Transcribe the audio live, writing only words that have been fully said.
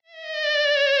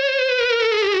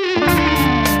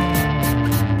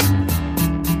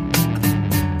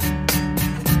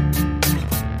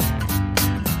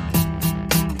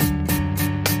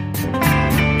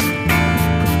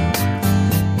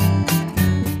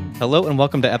Hello and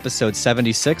welcome to episode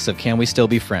 76 of Can We Still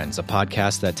Be Friends, a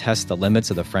podcast that tests the limits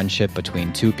of the friendship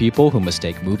between two people who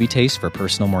mistake movie taste for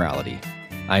personal morality.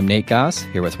 I'm Nate Goss,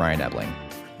 here with Ryan Ebling.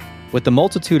 With the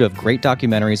multitude of great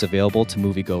documentaries available to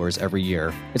moviegoers every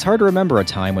year, it's hard to remember a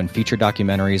time when feature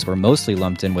documentaries were mostly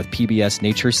lumped in with PBS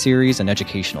nature series and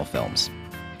educational films.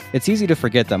 It's easy to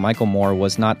forget that Michael Moore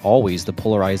was not always the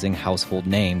polarizing household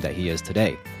name that he is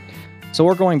today. So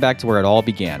we're going back to where it all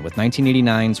began, with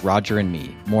 1989's Roger and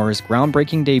Me, Moore's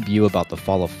groundbreaking debut about the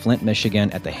fall of Flint, Michigan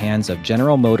at the hands of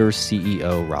General Motors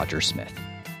CEO Roger Smith.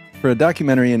 For a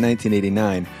documentary in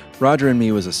 1989, Roger and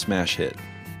Me was a smash hit.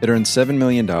 It earned $7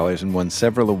 million and won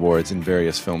several awards in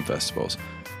various film festivals.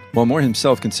 While Moore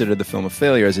himself considered the film a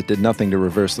failure as it did nothing to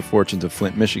reverse the fortunes of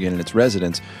Flint, Michigan and its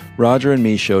residents, Roger and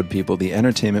Me showed people the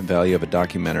entertainment value of a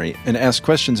documentary and asked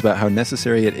questions about how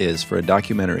necessary it is for a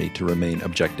documentary to remain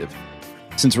objective.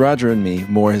 Since Roger and Me,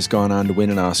 Moore has gone on to win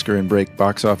an Oscar and break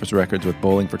box office records with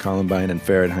Bowling for Columbine and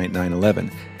Fahrenheit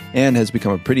 9/11, and has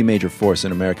become a pretty major force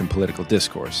in American political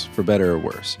discourse, for better or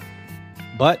worse.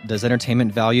 But does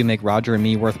entertainment value make Roger and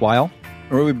Me worthwhile?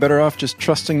 Or are we better off just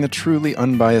trusting the truly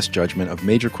unbiased judgment of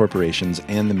major corporations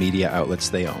and the media outlets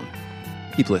they own?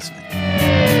 Keep listening.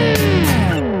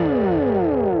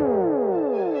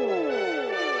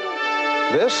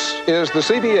 This is the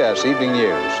CBS Evening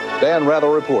News. Dan Rather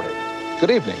reporting. Good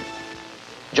evening.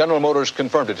 General Motors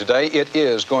confirmed it today. It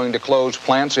is going to close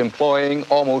plants employing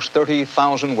almost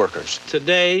 30,000 workers.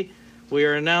 Today, we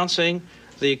are announcing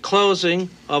the closing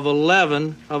of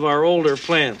 11 of our older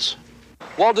plants.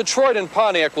 While Detroit and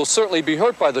Pontiac will certainly be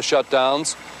hurt by the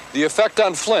shutdowns, the effect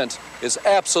on Flint is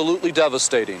absolutely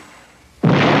devastating.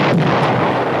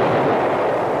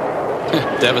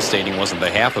 Devastating wasn't the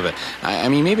half of it. I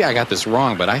mean, maybe I got this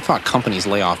wrong, but I thought companies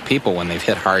lay off people when they've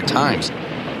hit hard times.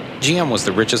 GM was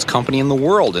the richest company in the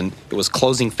world, and it was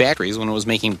closing factories when it was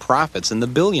making profits in the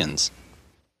billions.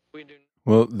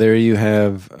 Well, there you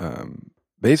have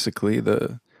basically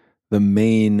the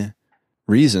main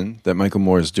reason that Michael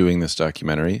Moore is doing this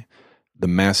documentary, the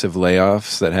massive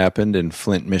layoffs that happened in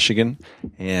Flint, Michigan,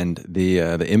 and the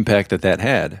impact that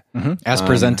had As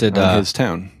presented on his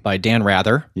town by Dan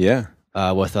Rather, Yeah,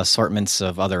 with assortments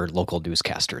of other local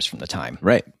newscasters from the time.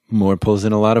 right. Moore pulls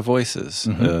in a lot of voices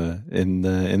in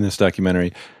this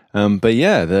documentary, but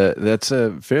yeah, that's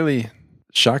a fairly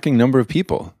shocking number of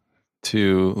people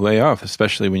to lay off,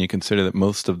 especially when you consider that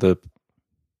most of the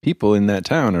people in that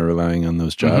town are relying on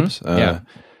those jobs.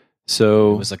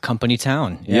 So It was a company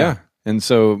town. yeah. And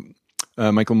so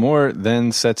Michael Moore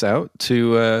then sets out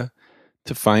to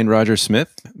find Roger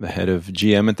Smith, the head of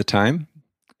GM at the time,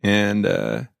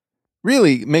 and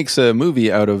really makes a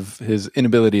movie out of his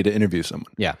inability to interview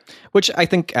someone. Yeah, which I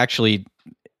think actually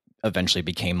eventually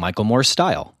became Michael Moore's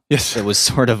style. Yes. It was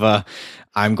sort of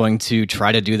I'm going to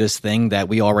try to do this thing that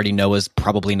we already know is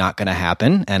probably not going to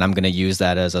happen, and I'm going to use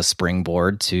that as a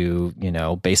springboard to,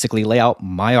 basically lay out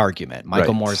my argument,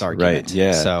 Michael Moore's argument. Right,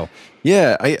 yeah. So,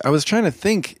 yeah, I was trying to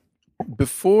think,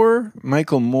 before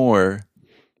Michael Moore,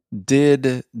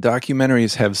 did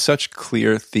documentaries have such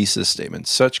clear thesis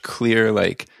statements, such clear,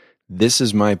 this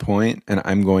is my point, and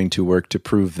I'm going to work to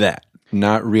prove that,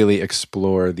 not really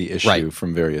explore the issue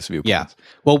from various viewpoints? Yeah.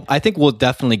 Well, I think we'll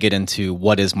definitely get into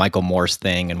what is Michael Moore's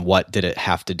thing and what did it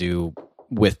have to do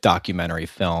with documentary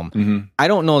film. Mm-hmm. I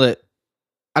don't know that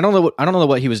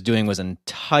what he was doing was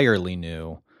entirely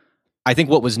new. I think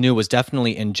what was new was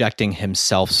definitely injecting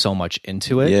himself so much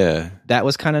into it. Yeah. That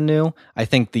was kind of new. I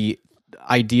think the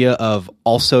idea of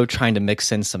also trying to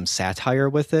mix in some satire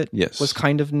with it was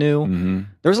kind of new. Mm-hmm.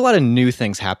 There was a lot of new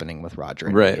things happening with Roger.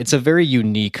 Right. It's a very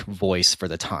unique voice for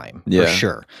the time, for Yeah.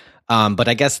 sure. But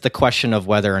I guess the question of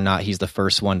whether or not he's the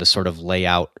first one to sort of lay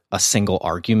out a single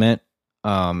argument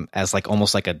as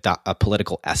almost like a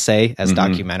political essay as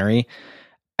documentary,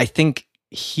 I think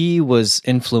he was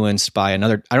influenced by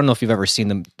another. I don't know if you've ever seen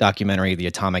the documentary The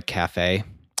Atomic Cafe.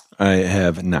 I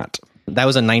have not. That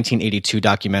was a 1982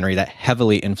 documentary that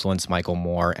heavily influenced Michael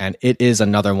Moore, and it is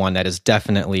another one that is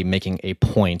definitely making a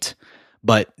point.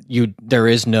 But there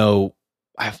is no.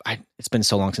 It's been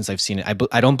so long since I've seen it.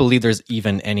 I don't believe there's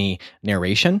even any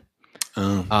narration.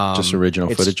 Just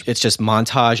original footage. It's just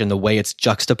montage, and the way it's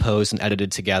juxtaposed and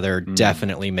edited together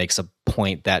definitely makes a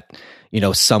point that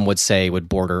some would say would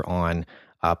border on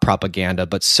propaganda,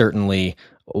 but certainly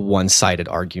one-sided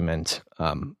argument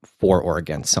for or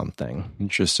against something.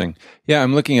 Interesting. Yeah,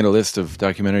 I'm looking at a list of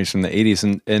documentaries from the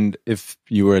 80s, and if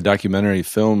you were a documentary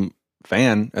film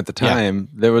fan at the time,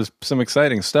 there was some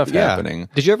exciting stuff happening.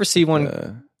 Did you ever see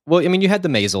one? Well, I mean, you had the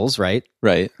Maisels, right?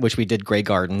 Right. Which we did Grey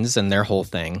Gardens and their whole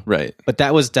thing. Right. But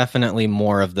that was definitely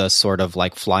more of the sort of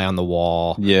like fly on the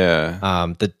wall.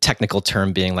 Yeah. The technical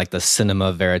term being like the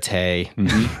cinema verite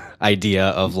idea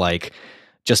of like,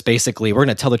 just basically, we're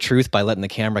going to tell the truth by letting the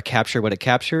camera capture what it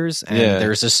captures. And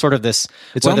there's just sort of this,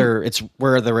 whether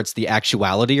it's the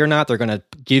actuality or not, they're going to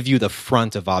give you the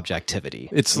front of objectivity.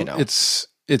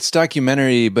 It's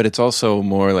documentary, but it's also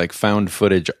more like found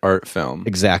footage art film.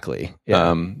 Exactly.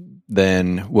 Yeah.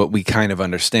 Than what we kind of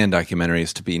understand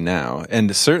documentaries to be now.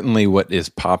 And certainly what is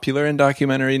popular in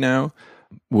documentary now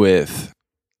with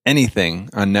anything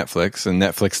on Netflix, and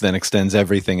Netflix then extends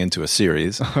everything into a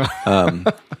series.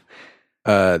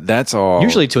 That's all.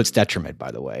 Usually to its detriment,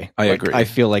 by the way. I agree. I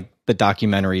feel like the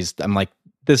documentaries, I'm like,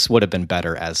 this would have been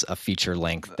better as a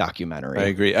feature-length documentary. I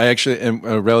agree. I actually,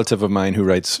 a relative of mine who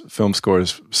writes film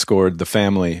scores scored The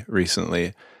Family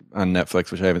recently on Netflix,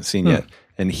 which I haven't seen yet.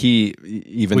 And he,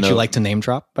 would you like to name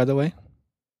drop, by the way?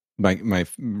 My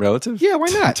relative? Yeah, why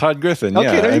not? Todd Griffin.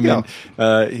 Okay, yeah, there you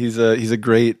go. He's a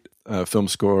great film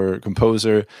score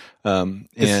composer.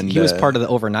 And he was part of the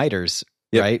Overnighters.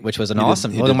 Yep. Right, which was one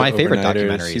of my favorite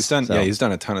documentaries. He's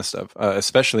done a ton of stuff,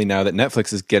 especially now that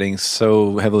Netflix is getting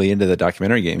so heavily into the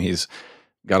documentary game. He's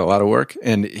got a lot of work,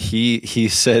 and he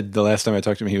said the last time I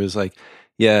talked to him, he was like,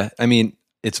 "Yeah, I mean,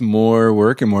 it's more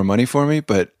work and more money for me,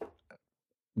 but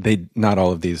not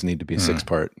all of these need to be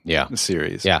 6-part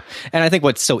series." Yeah, and I think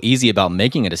what's so easy about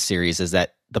making it a series is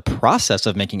that the process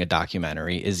of making a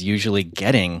documentary is usually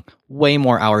getting way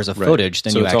more hours of footage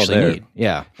than you actually need.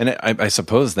 Yeah. And I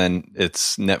suppose then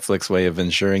it's Netflix way of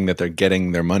ensuring that they're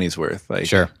getting their money's worth. Like,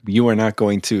 sure. You are not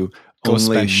going to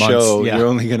you're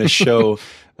only going to show,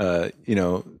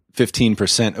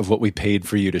 15% of what we paid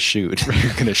for you to shoot.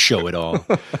 You're going to show it all.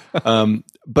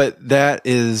 But that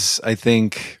is, I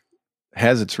think,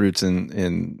 has its roots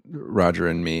in Roger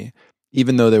and Me.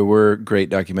 Even though there were great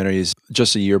documentaries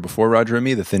just a year before Roger and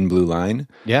Me, The Thin Blue Line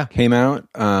came out.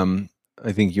 I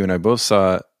think you and I both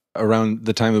saw around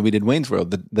the time that we did Wayne's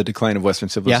World, the Decline of Western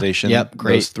Civilization. Yep,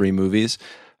 great. Those 3 movies.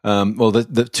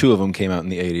 The 2 of them came out in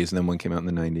the 80s, and then one came out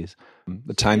in the 90s.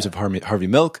 The Times of Harvey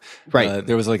Milk. Right.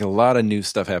 There was like a lot of new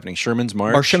stuff happening. Sherman's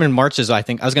March. Or Sherman March is, I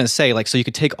think, I was going to say, like, so you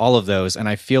could take all of those, and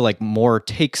I feel like Moore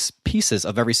takes pieces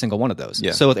of every single one of those.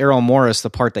 Yeah. So with Errol Morris, the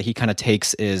part that he kind of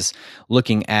takes is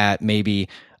looking at maybe,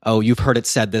 oh, you've heard it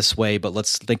said this way, but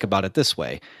let's think about it this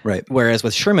way. Right. Whereas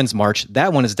with Sherman's March,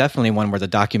 that one is definitely one where the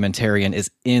documentarian is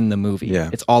in the movie.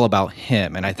 Yeah. It's all about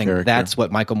him. And I think Character. that's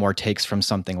what Michael Moore takes from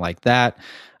something like that.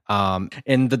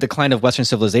 In The Decline of Western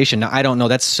Civilization, now I don't know,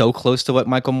 that's so close to what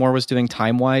Michael Moore was doing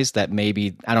time-wise that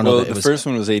maybe, I don't know. Well, the first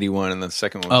one was 81 and the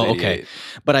second one was 88. Okay.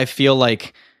 But I feel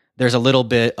like there's a little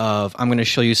bit of, I'm going to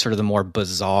show you sort of the more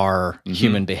bizarre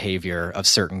human behavior of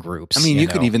certain groups. I mean, you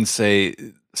could even say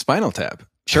Spinal Tap.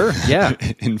 Sure, yeah.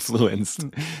 Influenced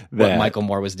what Michael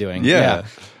Moore was doing. Yeah.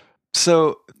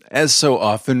 So, as so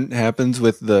often happens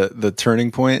with the Turning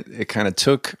Point, it kind of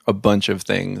took a bunch of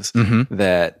things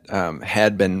that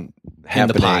had been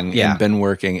happening and been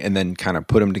working, and then kind of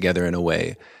put them together in a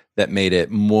way that made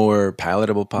it more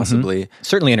palatable, possibly.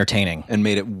 Certainly entertaining. And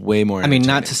made it way more entertaining. I mean,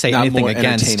 not to say anything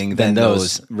against than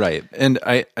those. Right. And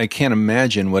I can't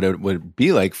imagine what it would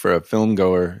be like for a film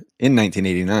goer in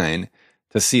 1989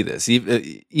 to see this.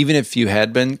 Even if you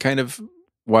had been kind of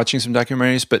watching some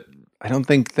documentaries, but I don't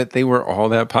think that they were all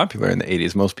that popular in the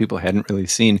 80s. Most people hadn't really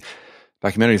seen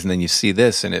documentaries, and then you see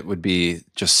this, and it would be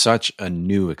just such a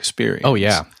new experience. Oh,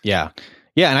 yeah. Yeah.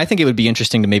 Yeah, and I think it would be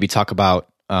interesting to maybe talk about,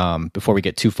 before we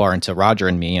get too far into Roger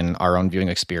and Me and our own viewing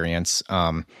experience,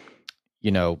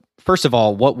 first of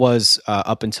all, what was,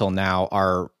 up until now,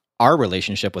 our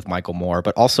relationship with Michael Moore,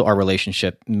 but also our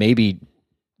relationship maybe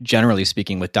generally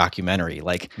speaking with documentary.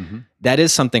 Like that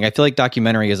is something, I feel like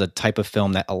documentary is a type of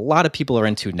film that a lot of people are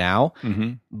into now,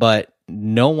 but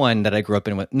no one that I grew up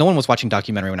in with, no one was watching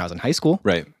documentary when I was in high school.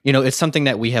 Right. It's something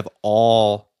that we have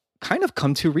all kind of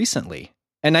come to recently.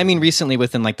 And I mean recently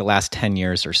within like the last 10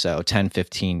 years or so, 10,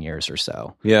 15 years or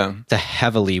so. Yeah. To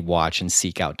heavily watch and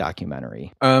seek out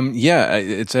documentary. Yeah,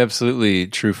 it's absolutely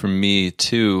true for me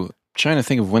too. I'm trying to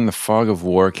think of when The Fog of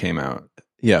War came out.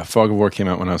 Yeah, Fog of War came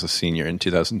out when I was a senior in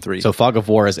 2003. So Fog of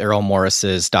War is Errol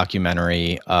Morris's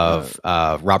documentary of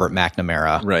Robert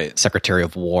McNamara, right? Secretary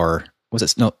of War. Was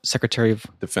it? No, Secretary of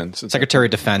Defense. Secretary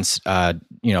of Defense,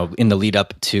 in the lead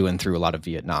up to and through a lot of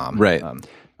Vietnam. Right.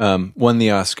 Won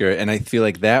the Oscar, and I feel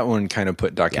like that one kind of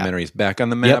put documentaries back on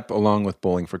the map, along with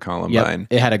Bowling for Columbine. Yep.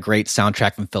 It had a great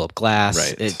soundtrack from Philip Glass.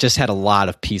 Right. It just had a lot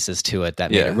of pieces to it that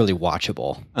made it really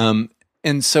watchable.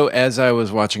 And so as I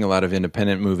was watching a lot of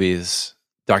independent movies,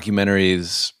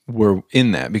 documentaries were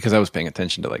in that because I was paying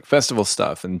attention to like festival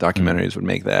stuff and documentaries would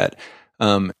make that.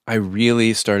 I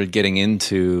really started getting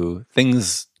into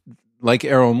things like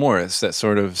Errol Morris that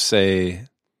sort of say,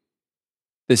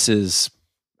 this is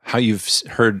how you've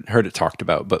heard it talked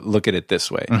about, but look at it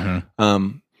this way.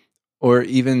 Or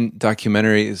even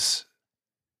documentaries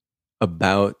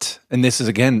about, and this is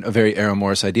again a very Errol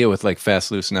Morris idea with like Fast,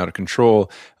 Loose, and Out of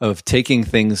Control, of taking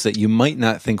things that you might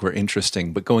not think were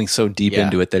interesting, but going so deep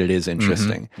into it that it is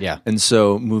interesting. Yeah. And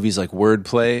so movies like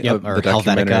Wordplay, or the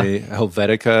documentary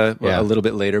Helvetica, a little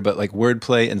bit later, but like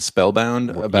Wordplay and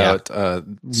Spellbound about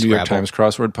New York Times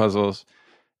crossword puzzles.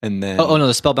 And then no,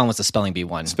 the Spellbound was the spelling bee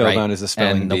one. Spellbound is the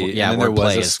spelling bee. And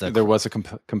then there was a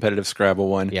competitive Scrabble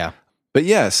one. Yeah. But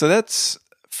yeah, so that's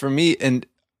for me. And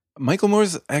Michael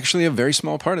Moore's actually a very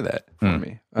small part of that for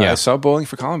me. I saw Bowling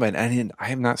for Columbine, and I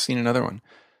have not seen another one.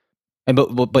 And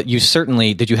but you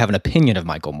certainly, did you have an opinion of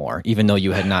Michael Moore, even though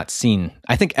you had not seen?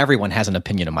 I think everyone has an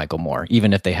opinion of Michael Moore,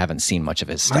 even if they haven't seen much of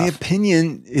his stuff. My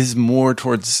opinion is more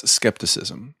towards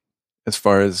skepticism as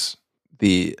far as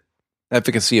the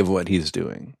efficacy of what he's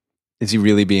doing. Is he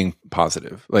really being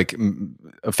positive, like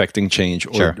affecting change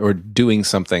or doing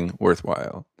something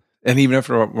worthwhile? And even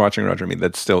after watching Roger and Me,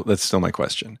 that's still my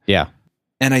question. Yeah.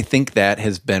 And I think that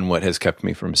has been what has kept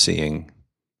me from seeing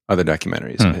other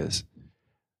documentaries of his.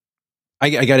 I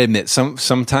got to admit,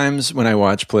 sometimes when I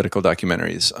watch political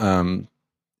documentaries,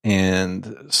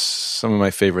 and some of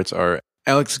my favorites are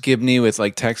Alex Gibney with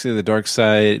like Taxi to the Dark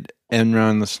Side,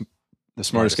 Enron, the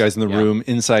smartest guys in the room,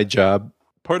 Inside Job.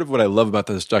 Part of what I love about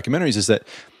those documentaries is that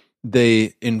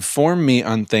they inform me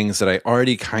on things that I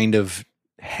already kind of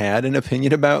had an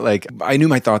opinion about. Like I knew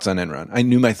my thoughts on Enron. I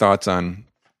knew my thoughts on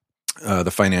the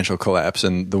financial collapse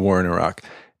and the war in Iraq.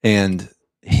 And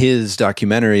his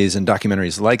documentaries and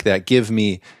documentaries like that give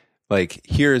me like,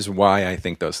 here's why I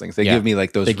think those things. They give me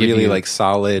like those really like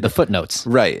solid, the footnotes.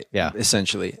 Right. Yeah.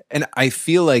 Essentially. And I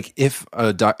feel like if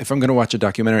I'm going to watch a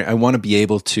documentary, I want to be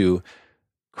able to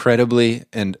credibly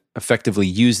and effectively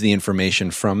use the information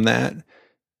from that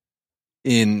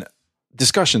in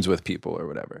discussions with people or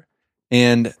whatever.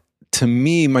 And to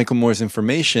me, Michael Moore's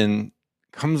information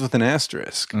comes with an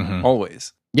asterisk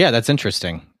always. Yeah, that's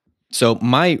interesting. So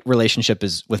my relationship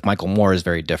with Michael Moore is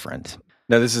very different.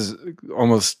 Now, this is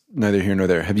almost neither here nor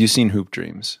there. Have you seen Hoop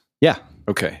Dreams? Yeah.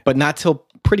 Okay. But not till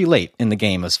pretty late in the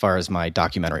game as far as my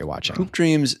documentary watching. Hoop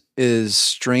Dreams is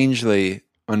strangely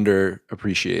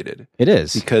underappreciated. It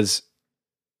is. Because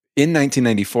in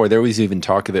 1994, there was even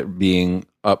talk of it being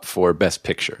up for Best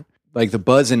Picture. Like the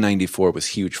buzz in 94 was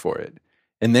huge for it.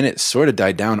 And then it sort of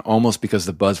died down almost because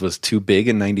the buzz was too big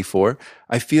in 94.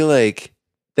 I feel like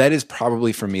that is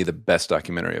probably for me the best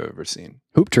documentary I've ever seen.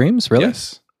 Hoop Dreams, really?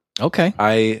 Yes. Okay.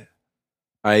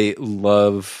 I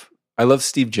love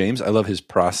Steve James. I love his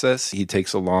process. He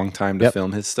takes a long time to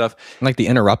film his stuff. Like The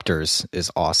Interrupters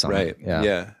is awesome. Right.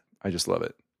 Yeah. I just love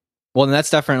it. Well, and that's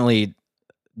definitely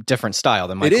different style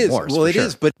than Michael Moore's. Well, it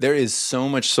is, but there is so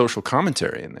much social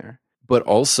commentary in there, but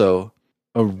also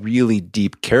a really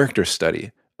deep character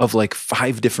study of like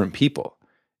 5 different people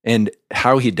and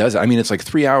how he does it. I mean, it's like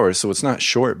 3 hours, so it's not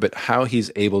short, but how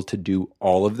he's able to do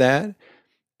all of that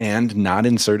and not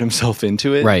insert himself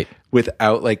into it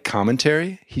without like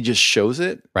commentary. He just shows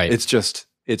it. Right.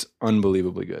 It's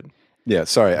unbelievably good. Yeah.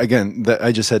 Sorry. Again,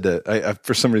 I just had to, I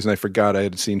for some reason I forgot I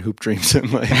had seen Hoop Dreams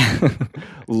and like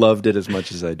loved it as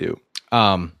much as I do.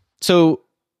 So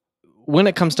when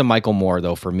it comes to Michael Moore,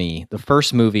 though, for me, the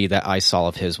first movie that I saw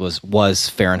of his was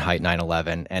Fahrenheit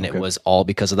 9/11, and it was all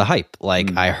because of the hype.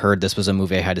 Like I heard this was a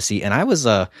movie I had to see, and I was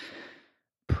a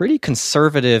pretty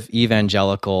conservative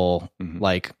evangelical,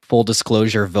 like full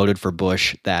disclosure, voted for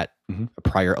Bush that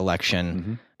prior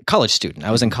election college student.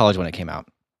 I was in college when it came out,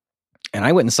 and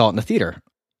I went and saw it in the theater.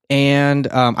 And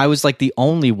I was like the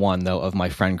only one, though, of my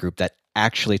friend group that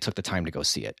actually took the time to go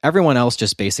see it. Everyone else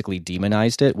just basically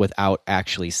demonized it without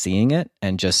actually seeing it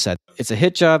and just said, it's a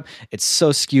hit job. It's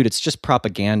so skewed. It's just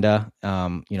propaganda.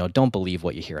 Don't believe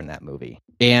what you hear in that movie.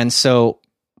 And so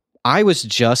I was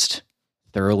just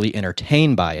thoroughly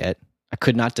entertained by it. I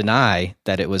could not deny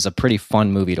that it was a pretty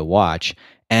fun movie to watch.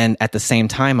 And at the same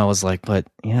time, I was like, but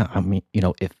yeah, I mean,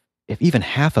 if even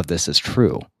half of this is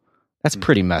true, that's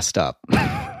pretty messed up.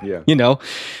 Yeah.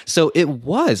 So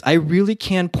I really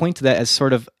can point to that as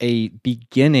sort of a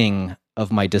beginning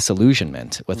of my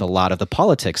disillusionment with a lot of the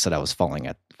politics that I was following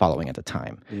at the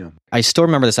time. Yeah. I still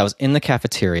remember this. I was in the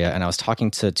cafeteria and I was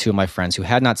talking to 2 of my friends who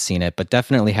had not seen it, but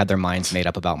definitely had their minds made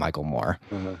up about Michael Moore.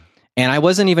 And I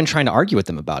wasn't even trying to argue with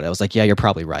them about it. I was like, yeah, you're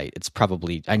probably right.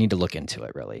 I need to look into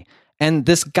it, really. And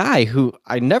this guy who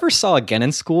I never saw again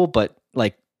in school, but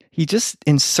like he just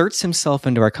inserts himself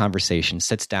into our conversation,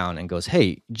 sits down and goes,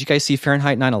 "Hey, did you guys see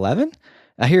Fahrenheit 9/11?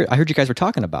 I heard you guys were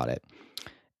talking about it."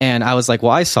 And I was like,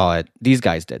 "Well, I saw it. These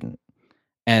guys didn't."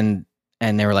 And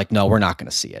they were like, "No, we're not going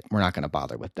to see it. We're not going to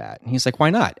bother with that." And he's like, "Why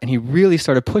not?" And he really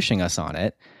started pushing us on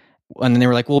it. And then they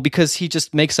were like, "Well, because he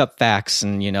just makes up facts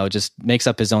and, just makes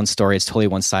up his own story. It's totally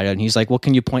one-sided." And he's like, "Well,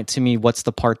 can you point to me what's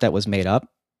the part that was made up?"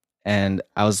 And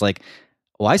I was like,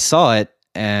 "Well, I saw it."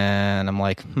 And I'm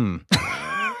like,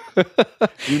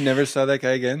 You never saw that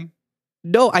guy again?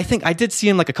 No, I think I did see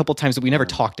him like a couple times, but we never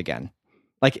talked again.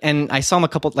 Like, and I saw him a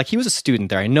couple, like he was a student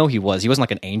there. I know he wasn't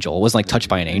like an angel. It wasn't like Touched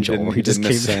by an Angel. He didn't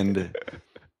ascend.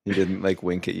 He didn't like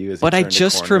wink at you. But I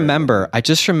just remember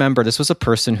this was a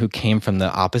person who came from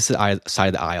the opposite side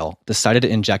of the aisle, decided to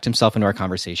inject himself into our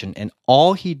conversation. And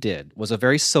all he did was a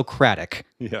very Socratic.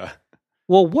 Yeah.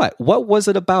 Well, what was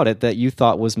it about it that you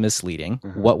thought was misleading?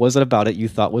 Mm-hmm. What was it about it you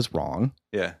thought was wrong?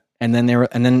 Yeah. And then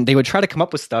they would try to come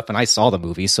up with stuff, and I saw the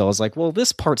movie, so I was like, well,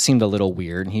 this part seemed a little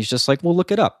weird. And he's just like, well,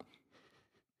 look it up.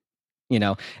 And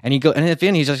and at the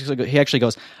end, he actually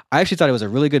goes, I actually thought it was a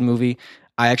really good movie.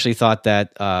 I actually thought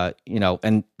that,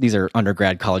 and these are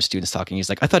undergrad college students talking. He's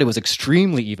like, I thought it was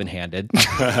extremely even-handed.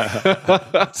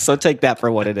 So take that for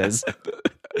what it is.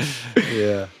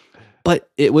 Yeah. But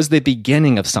it was the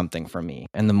beginning of something for me.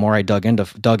 And the more I dug into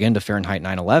Fahrenheit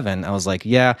 9/11, I was like,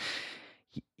 yeah,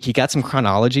 he got some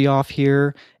chronology off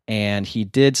here, and he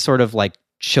did sort of like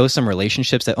show some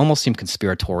relationships that almost seem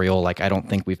conspiratorial. Like, I don't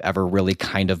think we've ever really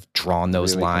kind of drawn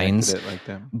those lines. Like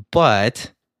that.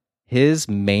 But his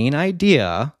main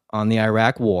idea on the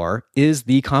Iraq War is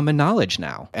the common knowledge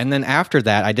now. And then after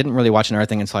that, I didn't really watch another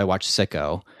thing until I watched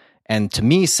Sicko. And to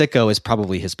me, Sicko is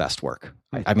probably his best work.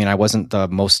 I mean, I wasn't the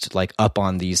most like up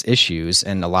on these issues,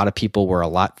 and a lot of people were a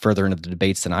lot further into the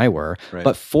debates than I were. Right.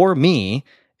 But for me,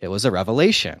 it was a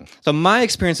revelation. So my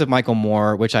experience of Michael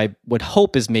Moore, which I would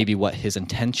hope is maybe what his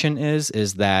intention is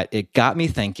that it got me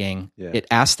thinking, it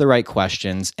asked the right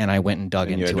questions, and I went and dug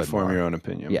into it more. You had to form your own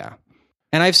opinion. Yeah.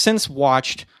 And I've since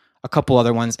watched a couple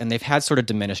other ones, and they've had sort of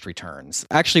diminished returns.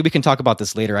 Actually, we can talk about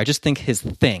this later. I just think his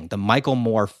thing, the Michael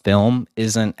Moore film,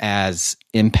 isn't as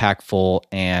impactful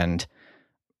and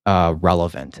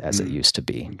relevant as it used to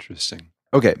be. Interesting.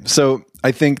 Okay, so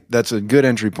I think that's a good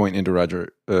entry point into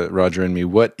Roger and Me.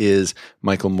 What is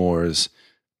Michael Moore's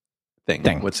thing?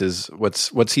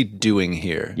 What's he doing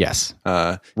here? Yes,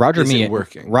 Roger and Me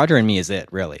working. Roger and Me is it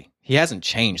really? He hasn't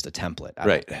changed the template,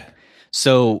 right?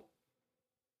 So,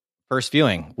 first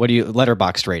viewing. What do you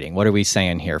Letterboxd rating? What are we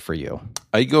saying here for you?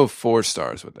 I go 4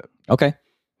 stars with it. Okay,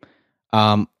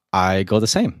 I go the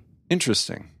same.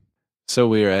 Interesting. So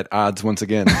we are at odds once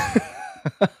again.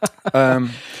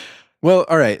 Well,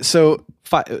 all right. So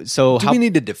we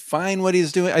need to define what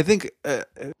he's doing? I think,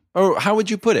 or how would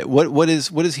you put it? What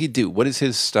does he do? What is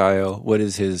his style? What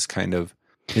is his kind of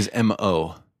his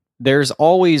MO? There's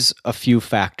always a few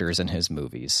factors in his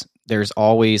movies. There's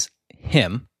always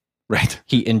him, right?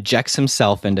 He injects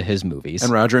himself into his movies,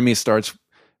 and Roger and Me starts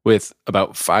with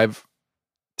about 5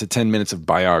 to 10 minutes of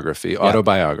biography,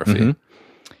 autobiography. Mm-hmm.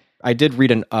 I did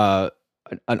read an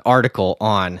article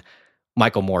on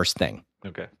Michael Moore's thing.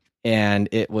 Okay. And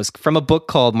it was from a book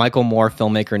called Michael Moore,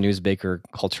 Filmmaker, Newsmaker,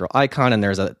 Cultural Icon. And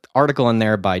there's an article in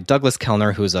there by Douglas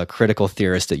Kellner, who's a critical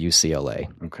theorist at UCLA.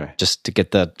 Okay. Just to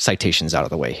get the citations out of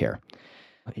the way here.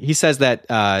 He says that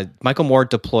Michael Moore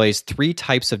deploys 3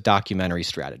 types of documentary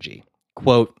strategy.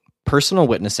 Quote, personal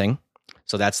witnessing.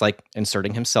 So that's like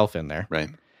inserting himself in there. Right.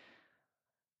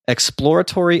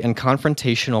 Exploratory and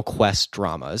confrontational quest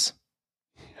dramas.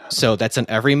 So that's in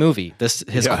every movie.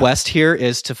 His quest here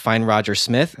is to find Roger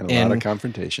Smith. And a lot of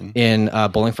confrontation. In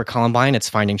Bowling for Columbine, it's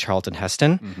finding Charlton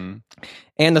Heston. Mm-hmm.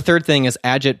 And the third thing is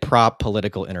agitprop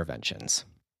political interventions.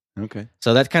 Okay.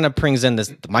 So that kind of brings in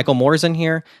this. Michael Moore's in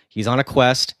here. He's on a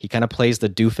quest. He kind of plays the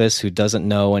doofus who doesn't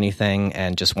know anything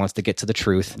and just wants to get to the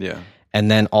truth. Yeah. And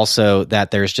then also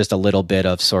that there's just a little bit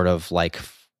of sort of like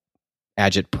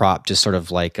agitprop, just sort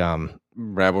of like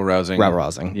rabble-rousing.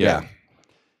 Rabble-rousing. Yeah.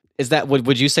 Is that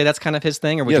would you say that's kind of his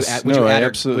thing, or would you add? Would you add, I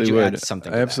absolutely would. Add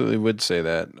something? I absolutely would say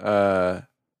that.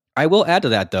 I will add to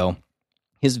that though.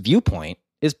 His viewpoint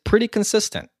is pretty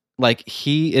consistent. Like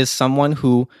he is someone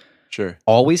who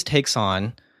always takes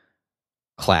on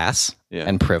class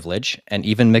and privilege, and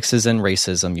even mixes in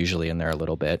racism usually in there a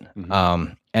little bit.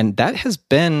 Mm-hmm. And that has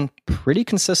been pretty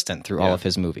consistent through all of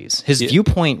his movies. His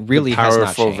viewpoint really has not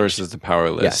changed. The powerful versus the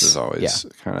powerless is always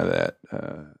kind of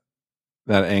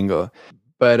that angle.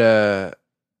 But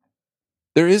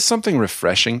there is something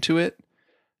refreshing to it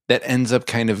that ends up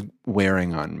kind of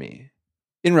wearing on me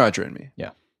in Roger and Me.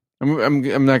 Yeah, I'm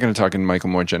not going to talk in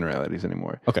Michael Moore generalities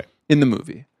anymore. Okay, in the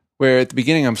movie Where at the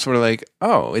beginning, I'm sort of like,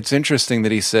 oh, it's interesting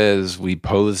that he says we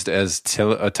posed as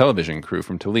a television crew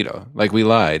from Toledo. Like we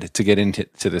lied to get into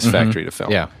this factory to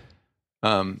film. Yeah.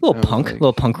 Little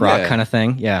punk rock kind of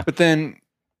thing. Yeah. But then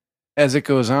as it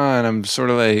goes on, I'm sort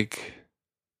of like,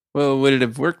 well, would it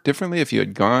have worked differently if you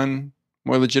had gone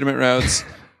more legitimate routes?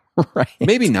 Right.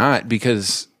 Maybe not,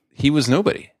 because he was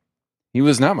nobody. He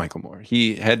was not Michael Moore.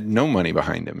 He had no money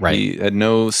behind him. Right. He had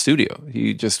no studio.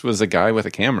 He just was a guy with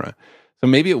a camera. So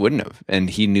maybe it wouldn't have.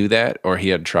 And he knew that, or he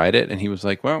had tried it, and he was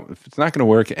like, well, if it's not going to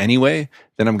work anyway,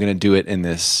 then I'm going to do it in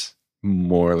this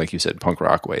more, like you said, punk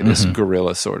rock way, this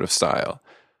guerrilla sort of style.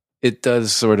 It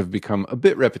does sort of become a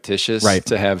bit repetitious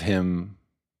to have him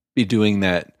be doing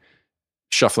that,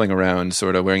 shuffling around,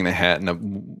 sort of wearing the hat and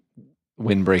a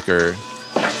windbreaker.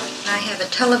 I have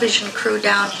a television crew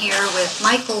down here with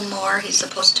Michael Moore. He's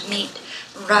supposed to meet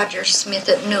Roger Smith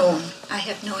at noon. I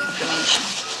have no information.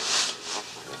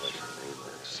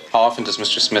 How often does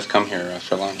Mr. Smith come here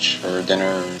for lunch or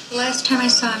dinner? The last time I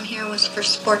saw him here was for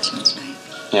Sportsman's Night.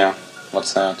 Yeah,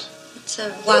 what's that? It's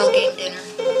a wild game dinner.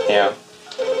 Yeah.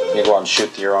 You go out and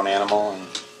shoot your own animal? And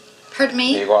Pardon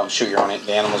me? you go out and shoot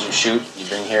the animals you shoot, you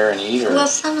bring here and eat? Or? Well,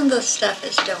 some of the stuff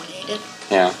is donated.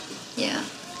 Yeah. Yeah.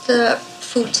 The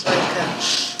food's like a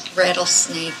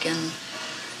rattlesnake and,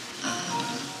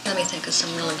 let me think of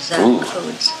some real exotic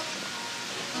foods.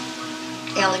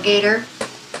 Alligator.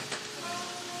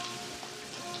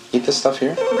 Eat this stuff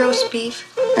here? Roast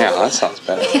beef. Yeah, that sounds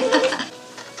better.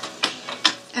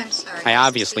 I'm sorry. I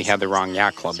obviously had the wrong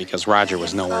yacht club because Roger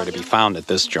was nowhere to be found at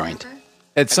this joint.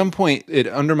 At some point, it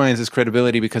undermines his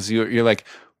credibility because you're like,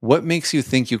 what makes you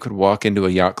think you could walk into a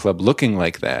yacht club looking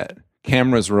like that,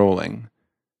 cameras rolling,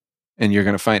 and you're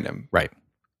going to find him? Right.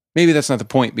 Maybe that's not the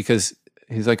point, because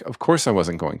he's like, of course I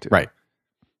wasn't going to. Right.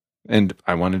 And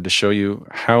I wanted to show you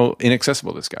how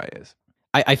inaccessible this guy is.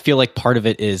 I feel like part of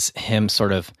it is him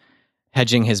sort of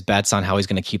hedging his bets on how he's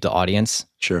going to keep the audience.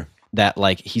 Sure. That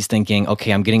like he's thinking,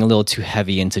 okay, I'm getting a little too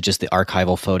heavy into just the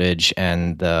archival footage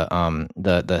and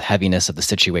the heaviness of the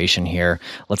situation here.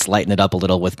 Let's lighten it up a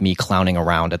little with me clowning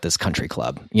around at this country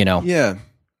club, you know? Yeah.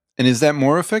 And is that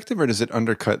more effective, or does it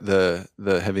undercut the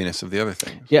heaviness of the other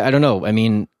things? Yeah, I don't know. I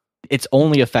mean, it's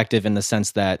only effective in the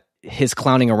sense that his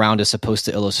clowning around is supposed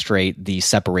to illustrate the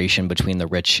separation between the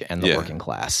rich and the working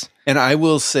class. And I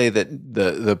will say that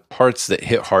the parts that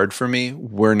hit hard for me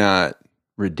were not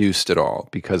reduced at all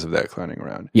because of that clowning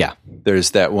around. Yeah. There's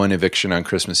that one eviction on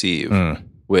Christmas Eve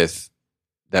with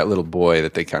that little boy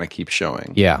that they kind of keep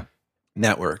showing. Yeah. And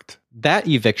that worked. That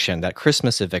eviction, that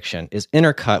Christmas eviction, is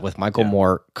intercut with Michael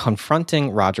Moore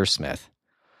confronting Roger Smith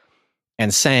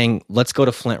and saying, let's go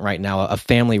to Flint right now. A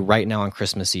family right now on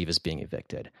Christmas Eve is being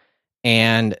evicted.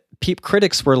 And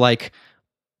critics were like,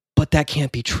 but that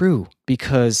can't be true,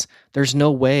 because there's no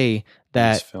way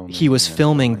that he was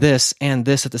filming this and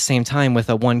this at the same time with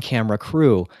a one-camera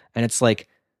crew. And it's like,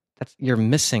 you're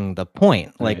missing the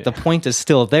point. Like, the point is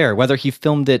still there. Whether he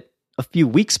filmed it a few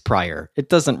weeks prior, it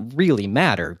doesn't really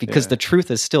matter, because the truth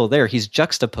is still there. He's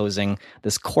juxtaposing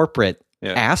this corporate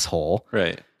asshole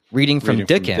reading from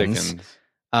Dickens.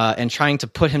 And trying to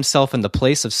put himself in the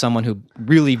place of someone who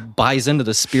really buys into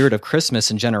the spirit of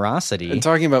Christmas and generosity. And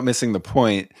talking about missing the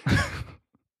point,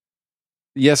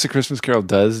 yes, A Christmas Carol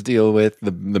does deal with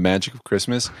the magic of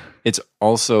Christmas. It's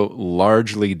also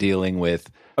largely dealing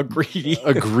with a greedy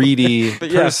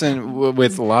person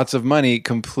with lots of money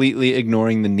completely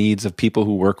ignoring the needs of people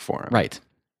who work for him. Right.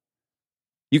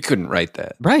 You couldn't write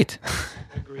that. Right.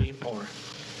 Agree more.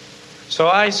 So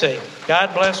I say,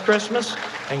 God bless Christmas,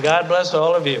 and God bless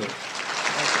all of you.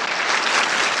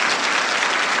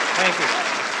 Thank you.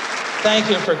 Thank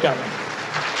you for coming.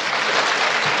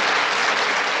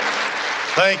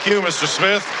 Thank you, Mr.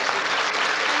 Smith.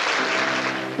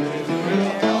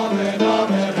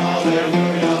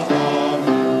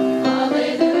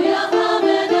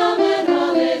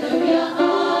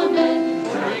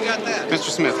 Mr.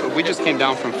 Smith, we just came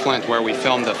down from Flint, where we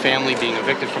filmed a family being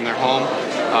evicted from their home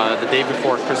the day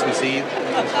before Christmas Eve,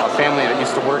 a family that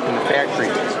used to work in the factory.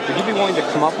 Would you be willing to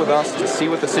come up with us to see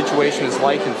what the situation is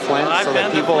like in Flint? Well, I've so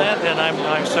that been people... to Flint, and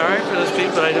I'm sorry for those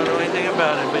people. I don't know anything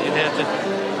about it, but you'd have to...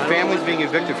 Families being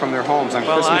evicted from their homes on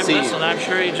Christmas Eve. Listen, I'm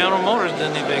sure General Motors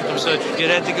didn't evict them, so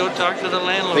you'd have to go talk to the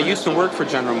landlord. They used to work for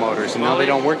General Motors, and now they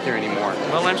don't work there anymore.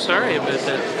 Well, I'm sorry about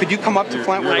that. Could you come up to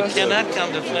Flint with us? I cannot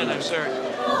come to Flint, I'm sorry.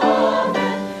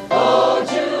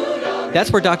 That's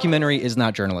where documentary is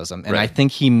not journalism. And I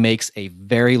think he makes a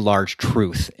very large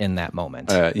truth in that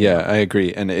moment. Yeah, I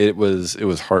agree. And it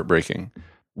was heartbreaking.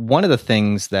 One of the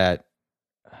things that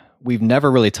we've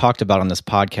never really talked about on this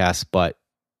podcast, but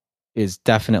is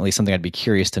definitely something I'd be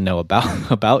curious to know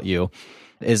about you,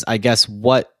 is, I guess,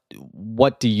 what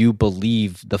do you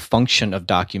believe the function of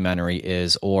documentary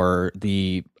is, or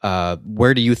the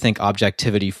where do you think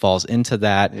objectivity falls into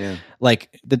that? Yeah.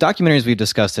 Like the documentaries we've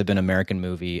discussed have been American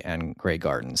Movie and Grey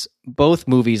Gardens, both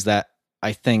movies that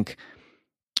I think,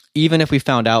 even if we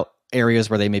found out areas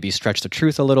where they maybe stretched the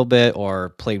truth a little bit or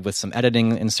played with some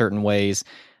editing in certain ways,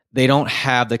 they don't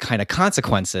have the kind of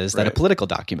consequences that a political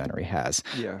documentary has.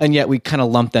 Yeah. And yet we kind of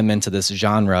lump them into this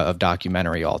genre of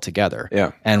documentary altogether.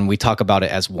 Yeah. And we talk about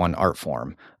it as one art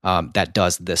form that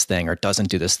does this thing or doesn't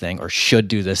do this thing or should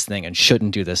do this thing and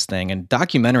shouldn't do this thing. And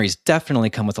documentaries definitely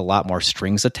come with a lot more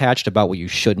strings attached about what you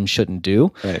should and shouldn't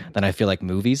do than I feel like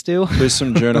movies do. There's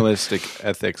some journalistic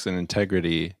ethics and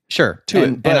integrity Sure. to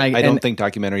it, but I don't think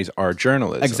documentaries are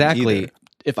journalism. Exactly. Either.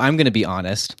 If I'm going to be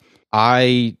honest,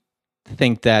 I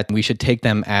think that we should take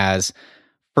them as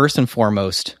first and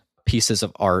foremost pieces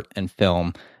of art and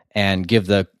film and give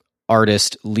the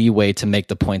artist leeway to make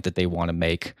the point that they want to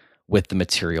make with the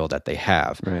material that they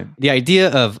have. Right. The idea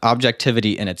of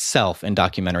objectivity in itself in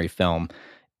documentary film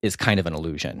is kind of an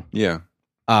illusion. Yeah.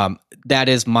 That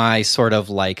is my sort of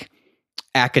like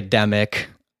academic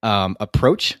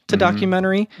approach to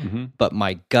documentary, but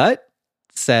my gut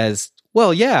says,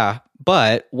 well, yeah,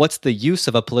 but what's the use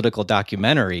of a political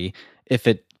documentary if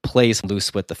it plays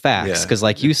loose with the facts? Because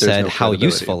like you said, how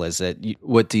useful is it?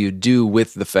 What do you do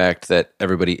with the fact that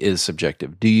everybody is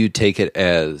subjective? Do you take it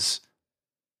as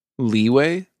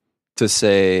leeway to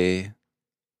say,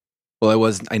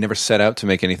 well, I never set out to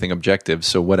make anything objective,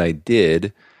 so what I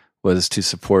did was to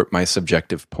support my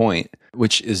subjective point,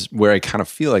 which is where I kind of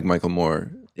feel like Michael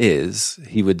Moore is.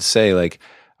 He would say, like,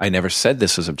 I never said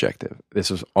this was objective. This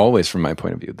was always from my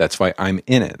point of view. That's why I'm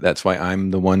in it. That's why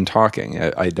I'm the one talking.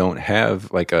 I don't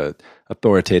have like a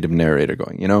authoritative narrator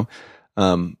going, you know?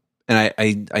 And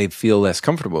I feel less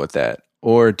comfortable with that.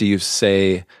 Or do you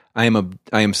say I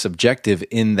am subjective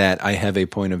in that I have a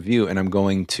point of view and I'm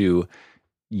going to,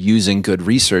 using good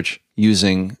research,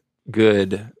 using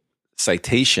good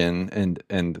citation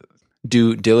and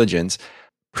due diligence,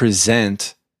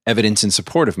 present evidence in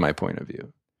support of my point of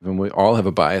view. And we all have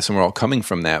a bias and we're all coming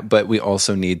from that, but we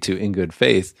also need to, in good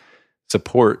faith,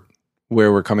 support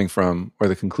where we're coming from or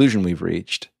the conclusion we've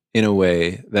reached in a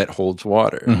way that holds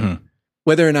water.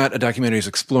 Whether or not a documentary is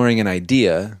exploring an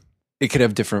idea, it could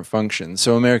have different functions.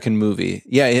 So American Movie,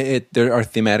 there are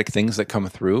thematic things that come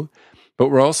through, but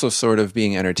we're also sort of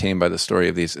being entertained by the story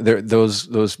of these.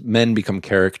 Those men become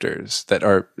characters that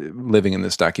are living in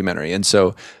this documentary. And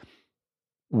so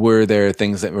were there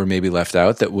things that were maybe left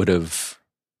out that would have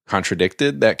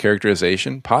contradicted that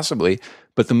characterization? Possibly,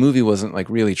 but the movie wasn't like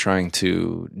really trying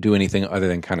to do anything other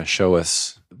than kind of show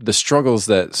us the struggles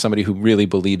that somebody who really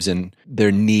believes in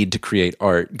their need to create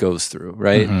art goes through,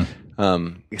 right?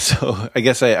 So I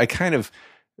guess I kind of,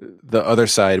 the other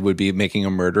side would be Making a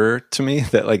Murderer to me,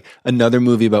 that like another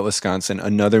movie about Wisconsin,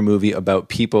 another movie about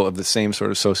people of the same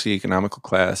sort of socioeconomical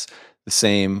class, the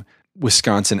same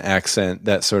Wisconsin accent,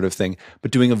 that sort of thing,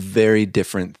 but doing a very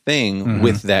different thing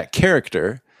with that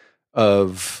character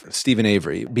of Stephen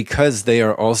Avery, because they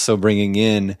are also bringing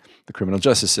in the criminal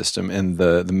justice system and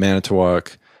the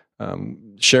Manitowoc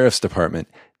Sheriff's Department.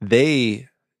 They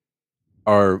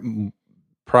are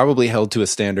probably held to a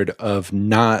standard of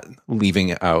not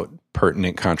leaving out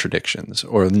pertinent contradictions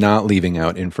or not leaving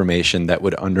out information that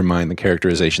would undermine the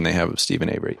characterization they have of Stephen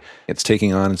Avery. It's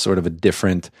taking on sort of a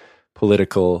different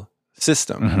political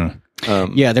system.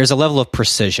 There's a level of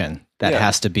precision that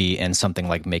has to be in something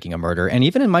like Making a Murder, and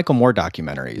even in Michael Moore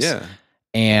documentaries.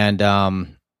 And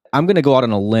I'm going to go out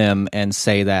on a limb and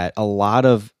say that a lot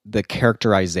of the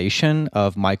characterization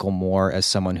of Michael Moore as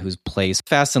someone who's plays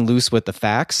fast and loose with the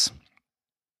facts,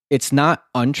 it's not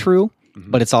untrue,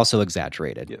 but it's also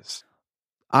exaggerated. Yes.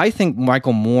 I think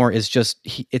Michael Moore is just,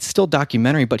 it's still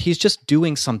documentary, but he's just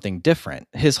doing something different.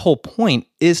 His whole point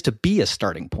is to be a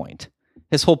starting point.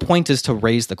 His whole point is to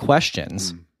raise the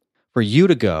questions for you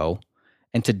to go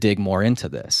and to dig more into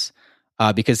this.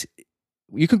 Because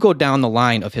you could go down the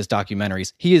line of his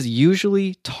documentaries. He is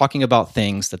usually talking about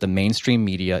things that the mainstream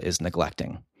media is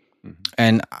neglecting.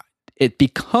 And it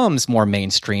becomes more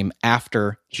mainstream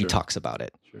after he talks about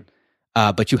it.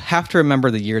 But you have to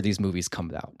remember the year these movies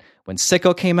come out. When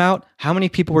Sicko came out, how many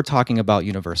people were talking about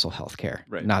universal health care?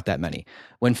 Not that many.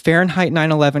 When Fahrenheit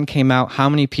 9/11 came out, how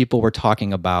many people were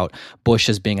talking about Bush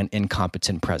as being an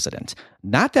incompetent president?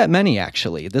 Not that many,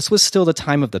 actually. This was still the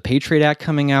time of the Patriot Act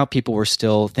coming out. People were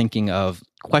still thinking of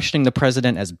questioning the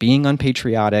president as being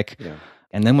unpatriotic.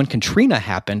 And then when Katrina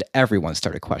happened, everyone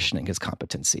started questioning his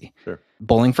competency. Sure.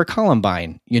 Bowling for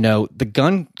Columbine, the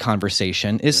gun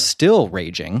conversation is still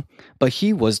raging, but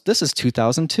this is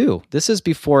 2002. This is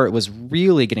before it was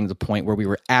really getting to the point where we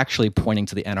were actually pointing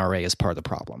to the NRA as part of the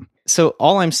problem. So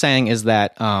all I'm saying is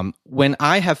that when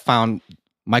I have found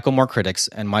Michael Moore critics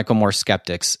and Michael Moore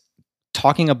skeptics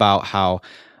talking about how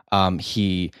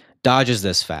he dodges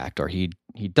this fact, or he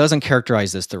doesn't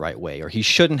characterize this the right way, or he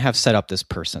shouldn't have set up this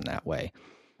person that way.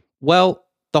 Well,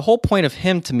 the whole point of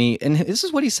him to me, and this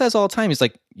is what he says all the time, he's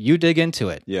like, you dig into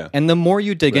it. Yeah. And the more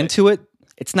you dig into it,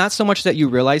 it's not so much that you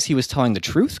realize he was telling the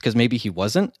truth, because maybe he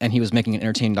wasn't, and he was making an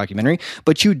entertaining documentary,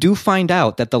 but you do find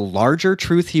out that the larger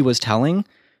truth he was telling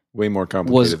way more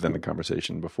complicated than the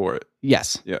conversation before it.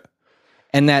 Yes. Yeah.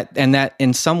 And that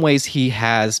in some ways he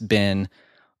has been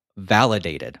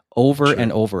validated over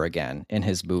and over again in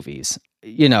his movies.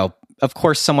 Of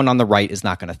course, someone on the right is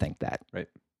not going to think that. Right.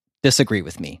 Disagree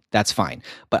with me. That's fine.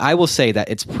 But I will say that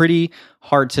it's pretty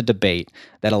hard to debate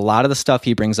that a lot of the stuff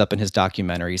he brings up in his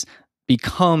documentaries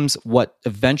becomes what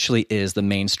eventually is the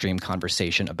mainstream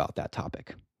conversation about that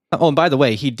topic. Oh, and by the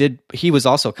way, he was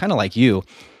also kind of like you.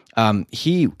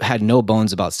 He had no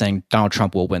bones about saying Donald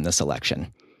Trump will win this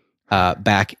election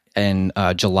back in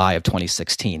July of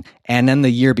 2016. And then the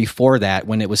year before that,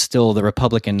 when it was still the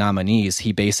Republican nominees,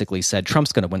 he basically said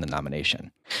Trump's going to win the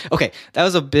nomination. Okay, that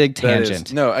was a big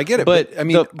tangent. No, I get it. But I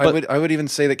mean, I would even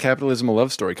say that Capitalism: A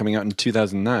Love Story, coming out in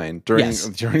 2009 during the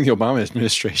Obama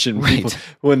administration, right?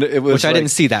 When it was, which I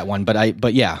didn't see that one,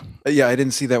 but yeah, I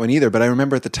didn't see that one either. But I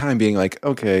remember at the time being like,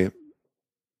 okay,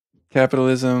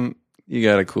 capitalism, you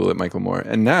got to cool it, Michael Moore,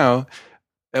 and now.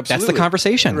 Absolutely. That's the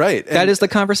conversation. Right. That is the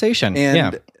conversation.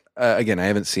 And again, I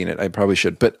haven't seen it. I probably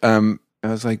should. But I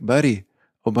was like, buddy,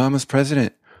 Obama's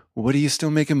president. What are you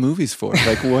still making movies for?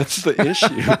 Like, what's the issue?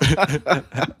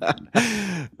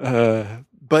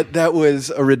 But that was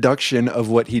a reduction of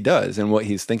what he does and what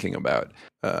he's thinking about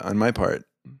on my part.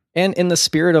 And in the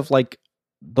spirit of like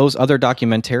those other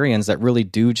documentarians that really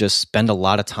do just spend a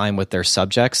lot of time with their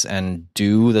subjects and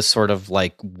do the sort of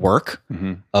like work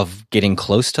of getting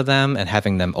close to them and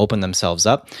having them open themselves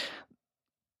up.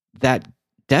 That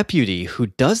deputy who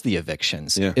does the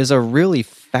evictions is a really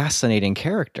fascinating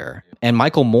character. And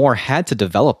Michael Moore had to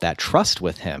develop that trust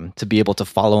with him to be able to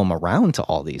follow him around to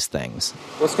all these things.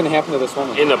 What's going to happen to this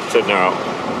woman? End up sitting out,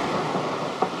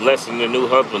 letting the new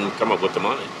husband come up with the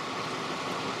money.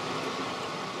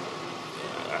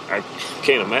 I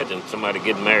can't imagine somebody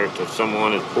getting married to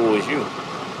someone as poor as you.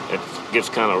 It gets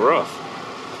kind of rough.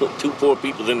 Two poor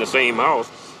people in the same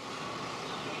house.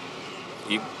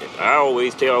 I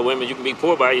always tell women you can be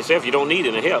poor by yourself. You don't need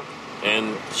any help.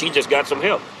 And she just got some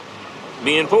help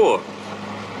being poor.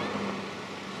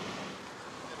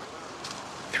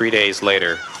 3 days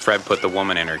later, Fred put the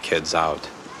woman and her kids out.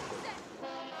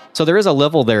 So there is a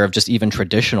level there of just even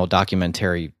traditional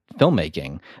documentary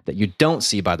filmmaking that you don't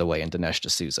see, by the way, in Dinesh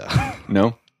D'Souza.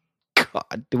 No?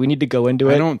 God, do we need to go into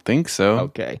it? I don't think so.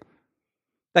 Okay.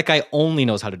 That guy only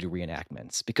knows how to do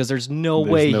reenactments because there's no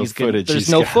way he's footage. There's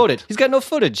no footage. He's got no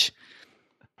footage.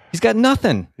 He's got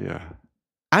nothing. Yeah.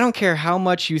 I don't care how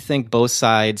much you think both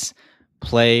sides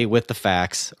play with the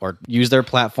facts or use their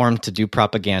platform to do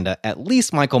propaganda. At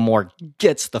least Michael Moore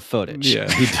gets the footage.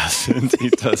 Yeah, he doesn't. He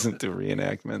doesn't do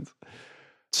reenactments.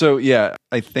 So, yeah,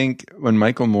 I think when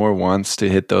Michael Moore wants to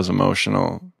hit those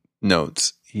emotional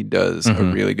notes, he does a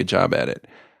really good job at it.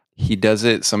 He does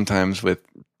it sometimes with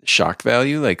shock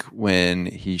value, like when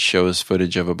he shows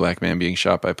footage of a black man being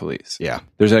shot by police. Yeah.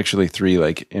 There's actually 3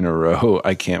 like in a row,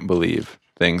 I can't believe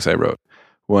things I wrote.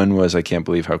 One was, I can't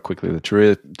believe how quickly the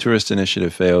tourist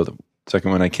initiative failed.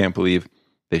 Second one, I can't believe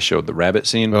they showed the rabbit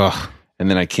scene. Ugh. And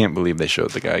then I can't believe they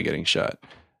showed the guy getting shot.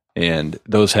 And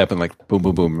those happen like boom,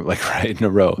 boom, boom, like right in a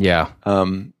row. Yeah.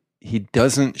 He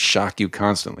doesn't shock you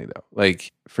constantly, though.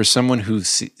 Like for someone who's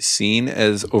seen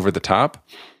as over the top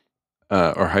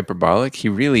or hyperbolic, he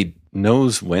really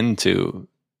knows when to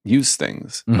use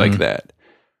things like that.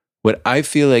 What I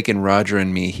feel like in Roger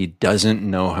and Me, he doesn't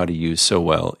know how to use so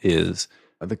well is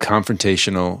the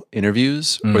confrontational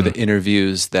interviews or the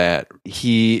interviews that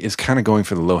he is kind of going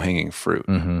for the low-hanging fruit.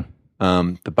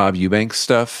 The Bob Eubanks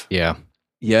stuff.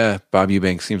 Yeah, Bob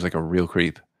Eubanks seems like a real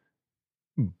creep.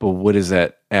 But what is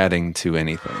that adding to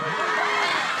anything?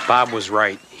 Bob was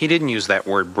right. He didn't use that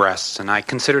word breasts, and I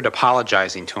considered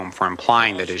apologizing to him for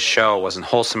implying that his show wasn't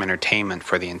wholesome entertainment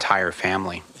for the entire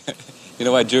family. You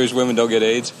know why Jewish women don't get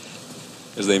AIDS?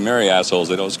 Because they marry assholes.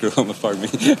 They don't screw them, pardon me.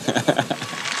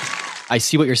 I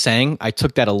see what you're saying. I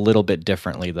took that a little bit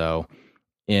differently, though,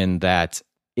 in that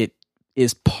it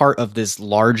is part of this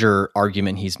larger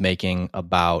argument he's making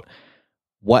about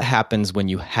what happens when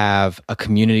you have a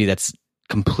community that's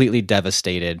completely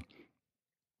devastated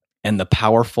and the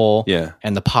powerful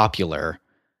and the popular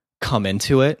come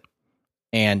into it.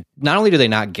 And not only do they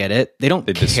not get it, they don't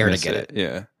care to get it.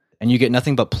 Yeah. And you get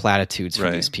nothing but platitudes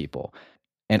from these people.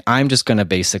 And I'm just going to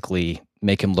basically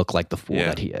make him look like the fool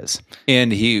that he is.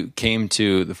 And he came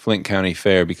to the Flint County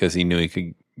Fair because he knew he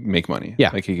could make money. Yeah.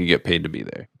 Like he could get paid to be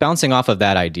there. Bouncing off of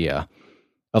that idea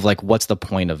of like, what's the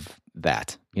point of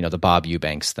that? You know, the Bob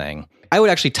Eubanks thing. I would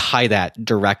actually tie that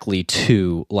directly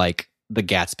to like the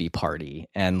Gatsby party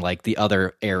and like the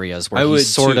other areas where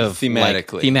he's sort of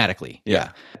thematically.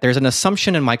 Yeah. There's an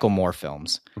assumption in Michael Moore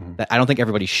films that I don't think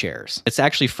everybody shares. It's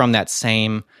actually from that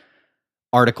same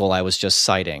article I was just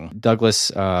citing.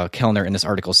 Douglas Kellner in this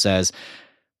article says,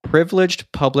 privileged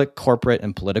public, corporate,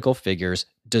 and political figures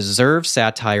deserve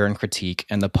satire and critique,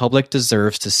 and the public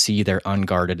deserves to see their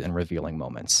unguarded and revealing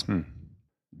moments.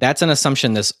 That's an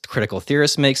assumption this critical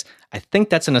theorist makes. I think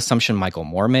that's an assumption Michael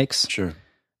Moore makes. Sure.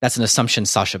 That's an assumption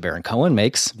Sacha Baron Cohen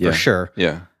makes, for sure.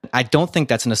 Yeah. I don't think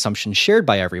that's an assumption shared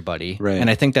by everybody. Right. And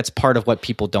I think that's part of what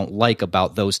people don't like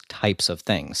about those types of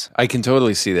things. I can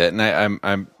totally see that. And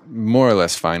I'm more or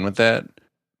less fine with that.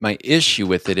 My issue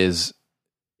with it is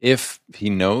if he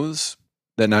knows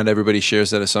that not everybody shares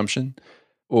that assumption,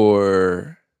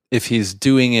 or if he's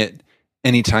doing it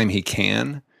anytime he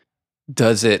can,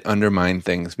 does it undermine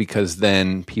things? Because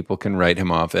then people can write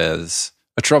him off as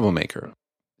a troublemaker.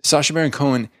 Sacha Baron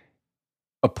Cohen,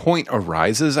 a point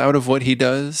arises out of what he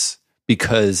does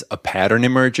because a pattern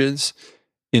emerges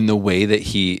in the way that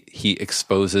he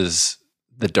exposes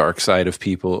the dark side of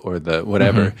people or the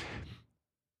whatever.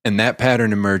 And that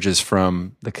pattern emerges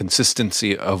from the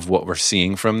consistency of what we're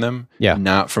seeing from them,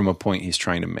 not from a point he's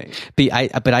trying to make.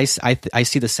 But I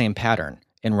see the same pattern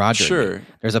in Roger. Sure.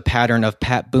 There's a pattern of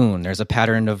Pat Boone. There's a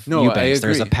pattern of Eubanks.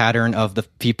 There's a pattern of the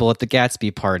people at the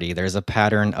Gatsby party. There's a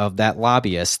pattern of that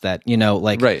lobbyist that, you know,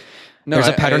 like... Right. No, there's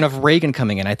a pattern of Reagan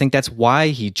coming in. I think that's why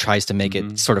he tries to make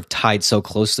it sort of tied so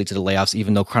closely to the layoffs,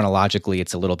 even though chronologically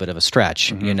it's a little bit of a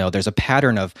stretch. You know, there's a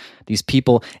pattern of these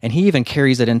people, and he even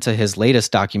carries it into his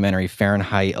latest documentary,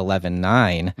 Fahrenheit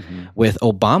 11/9, with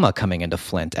Obama coming into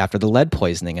Flint after the lead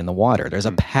poisoning in the water. There's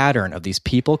a pattern of these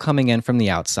people coming in from the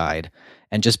outside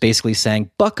and just basically saying,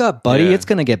 "Buck up, buddy, it's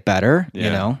going to get better." You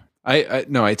know,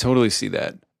 I totally see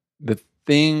that. The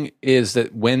thing is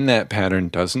that when that pattern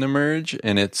doesn't emerge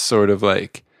and it's sort of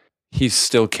like he's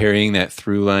still carrying that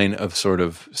through line of sort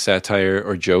of satire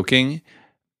or joking,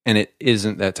 and it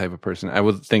isn't that type of person. I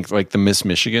would think like the Miss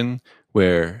Michigan,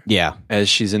 where as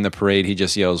she's in the parade, he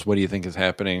just yells, "What do you think is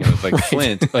happening?" It's like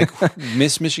Flint. Like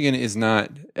Miss Michigan is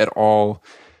not at all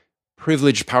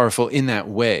privileged, powerful in that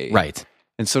way. Right.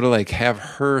 And sort of like have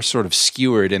her sort of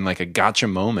skewered in like a gotcha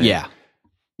moment.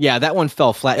 Yeah, that one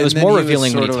fell flat. It was more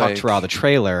revealing when he talked to her out of the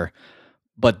trailer,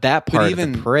 but that part of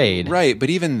the parade... Right, but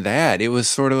even that, it was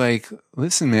sort of like,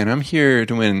 listen, man, I'm here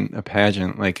to win a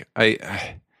pageant. Like,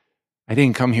 I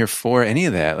didn't come here for any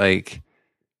of that. Like,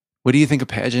 what do you think a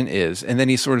pageant is? And then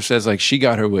he sort of says, like, she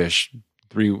got her wish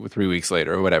three weeks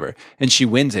later or whatever, and she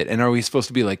wins it. And are we supposed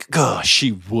to be like, gosh,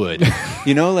 she would?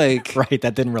 You know, like... Right,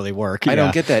 that didn't really work. I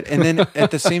don't get that. And then at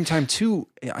the same time, too,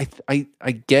 I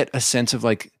get a sense of,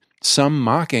 like, some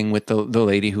mocking with the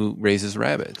lady who raises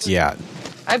rabbits. Yeah.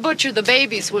 I butcher the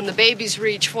babies when the babies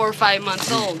reach 4 or 5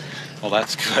 months old. Well,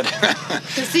 that's good.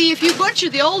 Because, see, if you butcher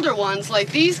the older ones like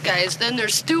these guys, then they're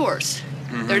stewards.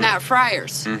 They're not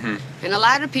friars. And a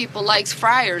lot of people likes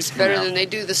friars better than they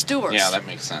do the stewards. Yeah, that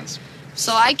makes sense.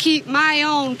 So I keep my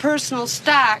own personal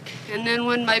stock, and then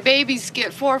when my babies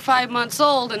get 4 or 5 months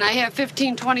old and I have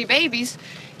 15, 20 babies...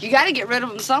 You got to get rid of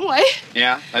them some way.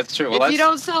 Yeah, that's true. Well, if you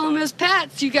don't sell them as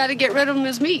pets, you got to get rid of them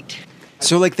as meat.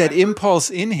 So like that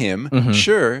impulse in him,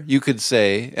 sure, you could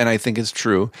say, and I think it's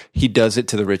true, he does it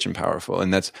to the rich and powerful.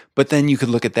 But then you could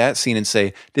look at that scene and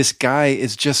say, this guy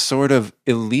is just sort of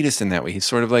elitist in that way. He's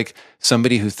sort of like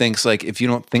somebody who thinks like, if you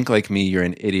don't think like me, you're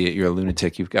an idiot, you're a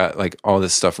lunatic, you've got like all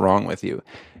this stuff wrong with you.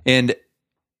 And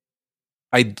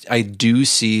I do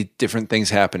see different things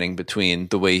happening between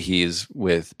the way he is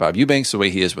with Bob Eubanks, the way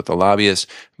he is with the lobbyist,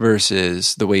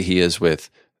 versus the way he is with,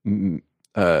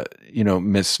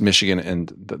 Miss Michigan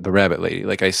and the rabbit lady.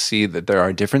 Like I see that there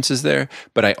are differences there,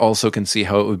 but I also can see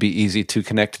how it would be easy to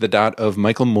connect the dot of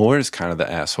Michael Moore is kind of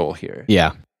the asshole here.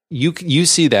 Yeah. You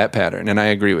see that pattern, and I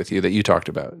agree with you that you talked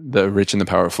about the rich and the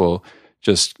powerful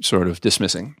just sort of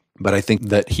dismissing. But I think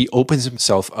that he opens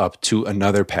himself up to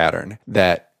another pattern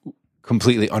that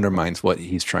completely undermines what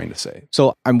he's trying to say.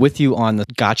 So I'm with you on the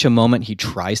gotcha moment he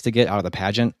tries to get out of the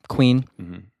pageant queen.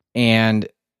 And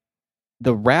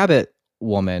the rabbit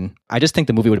woman. I just think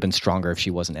the movie would have been stronger if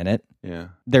she wasn't in it. Yeah.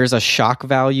 There's a shock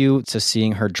value to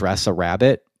seeing her dress a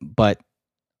rabbit, but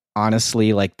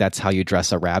honestly, like, that's how you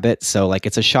dress a rabbit. So, like,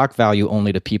 it's a shock value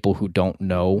only to people who don't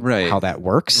know how that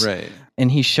works. Right. And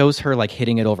he shows her, like,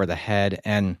 hitting it over the head.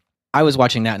 And I was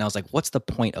watching that and I was like, what's the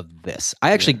point of this?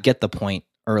 I actually get the point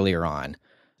earlier on.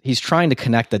 He's trying to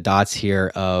connect the dots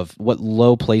here of what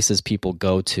low places people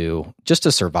go to just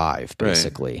to survive,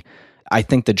 basically. Right. I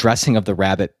think the dressing of the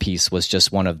rabbit piece was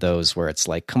just one of those where it's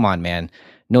like, come on, man,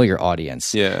 know your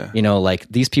audience. Yeah. You know, like,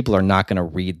 these people are not going to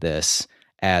read this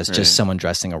as just someone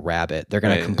dressing a rabbit. They're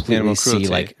going to completely see,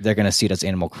 like, they're going to see it as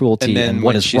animal cruelty and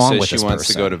what is wrong with this person. She wants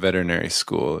to go to veterinary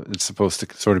school. It's supposed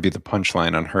to sort of be the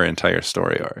punchline on her entire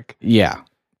story arc. Yeah.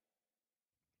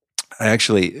 I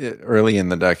actually, early in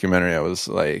the documentary, I was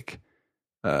like,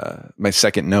 my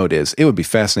second note is, it would be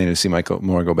fascinating to see Michael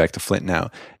Moore go back to Flint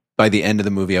now. By the end of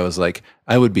the movie, I was like,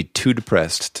 I would be too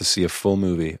depressed to see a full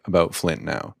movie about Flint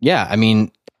now. Yeah, I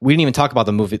mean, we didn't even talk about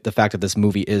the fact that this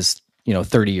movie is,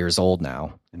 30 years old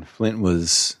now. And Flint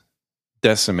was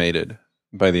decimated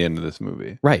by the end of this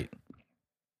movie. Right.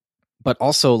 But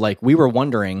also, like, we were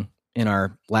wondering in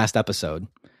our last episode,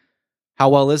 how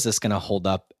well is this going to hold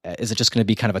up? Is it just going to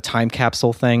be kind of a time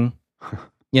capsule thing?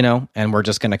 And we're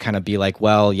just going to kind of be like,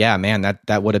 well, yeah, man,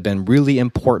 that would have been really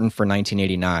important for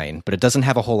 1989, but it doesn't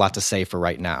have a whole lot to say for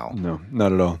right now. No,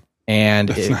 not at all.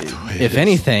 And if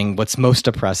anything, what's most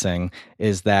depressing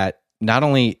is that not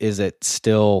only is it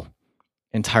still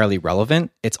entirely relevant,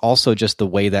 it's also just the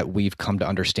way that we've come to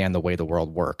understand the way the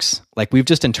world works. Like, we've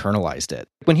just internalized it.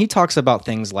 When he talks about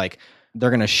things like they're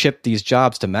going to ship these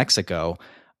jobs to Mexico,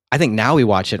 I think now we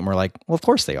watch it and we're like, well, of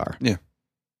course they are. Yeah.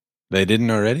 They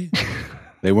didn't already?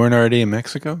 They weren't already in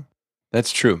Mexico?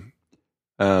 That's true.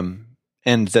 And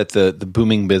that the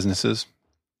booming businesses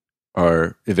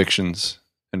are evictions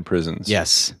and prisons.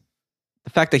 Yes. The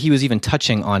fact that he was even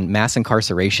touching on mass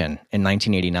incarceration in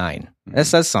 1989, that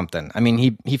says something. I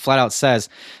mean, he flat out says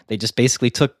they just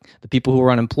basically took the people who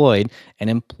were unemployed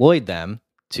and employed them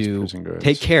to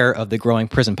take care of the growing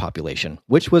prison population,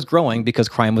 which was growing because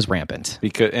crime was rampant.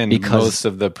 Because most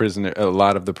of a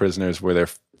lot of the prisoners were their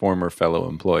former fellow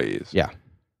employees. Yeah.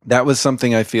 That was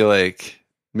something I feel like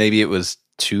maybe it was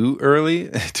too early,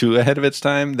 too ahead of its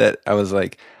time, that I was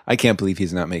like, I can't believe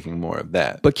he's not making more of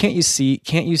that. But can't you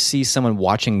see someone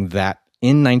watching that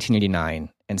in 1989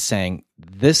 and saying,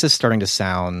 this is starting to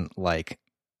sound like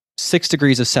 6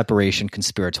 degrees of separation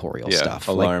conspiratorial stuff.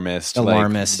 Alarmist.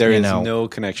 Alarmist. There is no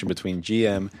connection between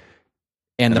GM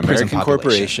and the American prison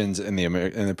corporations and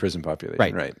the prison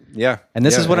population. Right. Yeah. And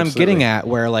this is what I'm getting at,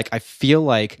 where, like, I feel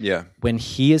like when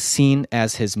he is seen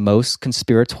as his most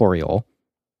conspiratorial,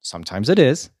 sometimes it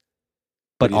is,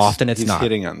 but often it's not. He's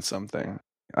hitting on something.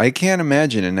 I can't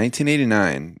imagine in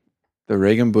 1989, the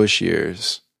Reagan-Bush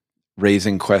years,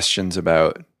 raising questions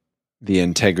about the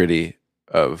integrity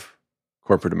of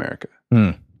corporate America.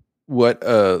 What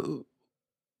a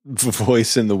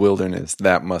voice in the wilderness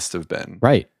that must have been.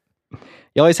 Right.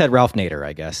 You always had Ralph Nader,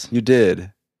 I guess. You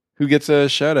did. Who gets a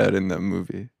shout out in the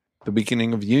movie? The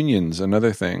weakening of unions,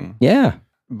 another thing. Yeah.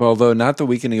 Although not the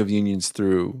weakening of unions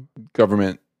through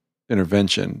government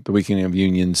intervention, the weakening of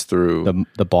unions through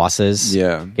the bosses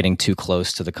getting too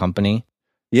close to the company.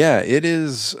 Yeah, it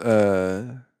is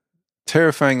a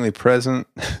terrifyingly present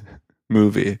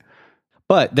movie.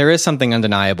 But there is something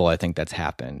undeniable, I think, that's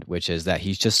happened, which is that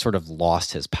he's just sort of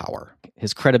lost his power.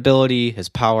 His credibility, his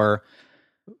power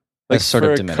has sort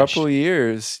of diminished. For a couple of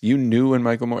years, you knew when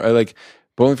Michael Moore, like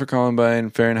Bowling for Columbine,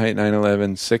 Fahrenheit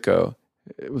 9/11, Sicko,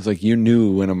 it was like you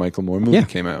knew when a Michael Moore movie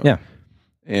came out. Yeah.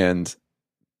 And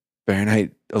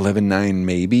Fahrenheit 11/9,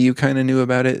 maybe you kind of knew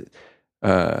about it.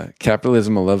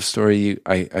 Capitalism, a Love Story,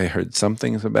 I heard some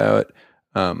things about.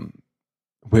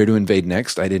 Where to Invade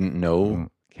Next, I didn't know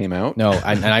came out. No,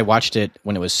 and I watched it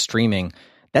when it was streaming.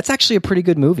 That's actually a pretty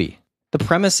good movie. The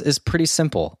premise is pretty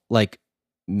simple. Like,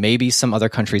 maybe some other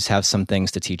countries have some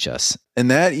things to teach us. And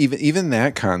that even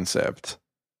that concept,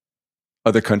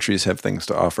 other countries have things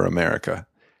to offer America.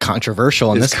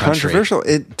 Controversial in this country. Controversial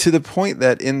to the point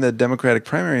that in the Democratic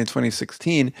primary in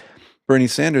 2016, Bernie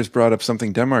Sanders brought up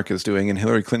something Denmark is doing, and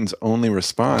Hillary Clinton's only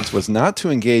response was not to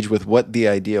engage with what the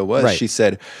idea was. Right. She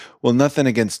said, well, nothing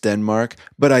against Denmark,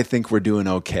 but I think we're doing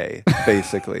okay,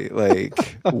 basically.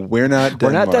 Like, we're not Denmark.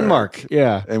 We're not Denmark,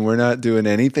 yeah. And we're not doing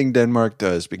anything Denmark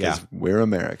does because we're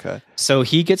America. So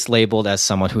he gets labeled as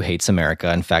someone who hates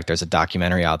America. In fact, there's a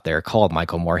documentary out there called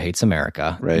Michael Moore Hates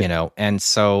America. Right. You know, and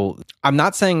so I'm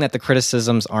not saying that the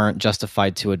criticisms aren't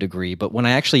justified to a degree, but when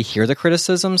I actually hear the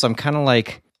criticisms, I'm kind of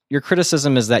like, your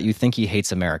criticism is that you think he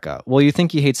hates America. Well, you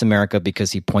think he hates America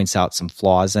because he points out some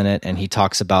flaws in it and he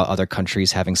talks about other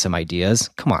countries having some ideas.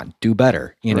 Come on, do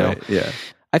better, you know? Right, yeah.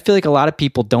 I feel like a lot of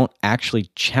people don't actually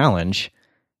challenge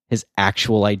his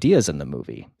actual ideas in the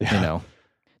movie, you know?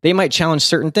 They might challenge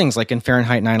certain things, like in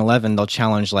Fahrenheit 9/11, they'll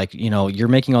challenge, like, you know, you're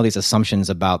making all these assumptions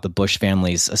about the Bush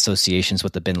family's associations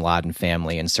with the bin Laden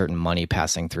family and certain money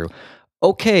passing through.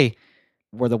 Okay,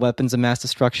 were the weapons of mass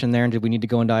destruction there, and did we need to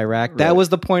go into Iraq? Right. That was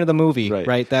the point of the movie,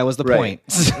 right? That was the point.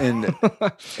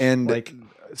 and like,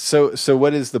 so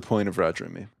what is the point of Roger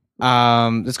and Me?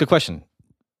 That's a good question.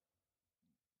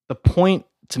 The point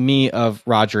to me of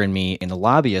Roger and Me, and The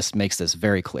Lobbyist makes this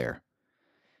very clear,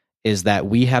 is that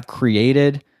we have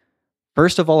created,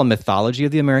 first of all, a mythology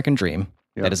of the American dream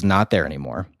that is not there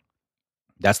anymore.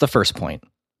 That's the first point.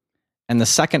 And the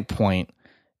second point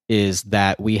is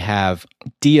that we have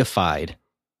deified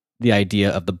the idea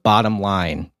of the bottom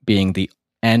line being the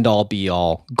end-all,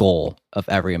 be-all goal of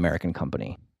every American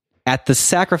company, at the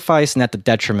sacrifice and at the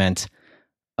detriment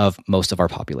of most of our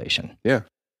population. Yeah.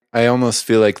 I almost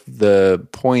feel like the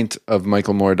point of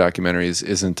Michael Moore documentaries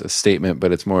isn't a statement,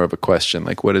 but it's more of a question.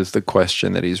 Like, what is the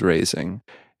question that he's raising?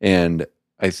 And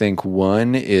I think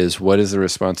one is, what is the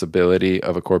responsibility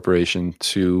of a corporation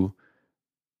to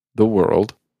the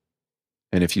world?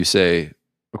 And if you say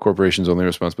a corporation's only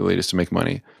responsibility is to make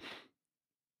money,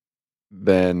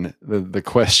 then the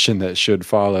question that should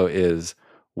follow is,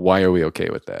 why are we okay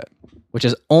with that? Which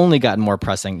has only gotten more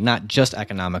pressing, not just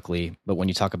economically, but when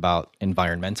you talk about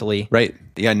environmentally. Right.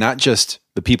 Yeah, not just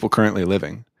the people currently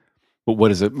living, but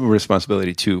what is a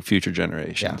responsibility to future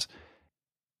generations?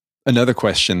 Yeah. Another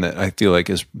question that I feel like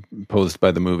is posed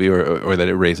by the movie, or that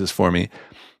it raises for me,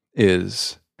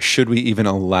 is, should we even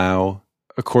allow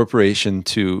a corporation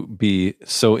to be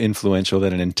so influential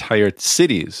that an entire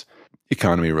city's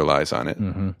economy relies on it,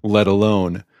 let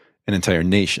alone an entire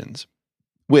nation's?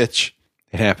 Which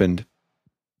it happened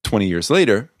 20 years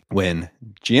later when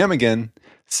GM again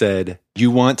said, you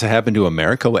want to happen to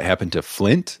America what happened to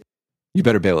Flint? You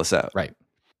better bail us out. Right.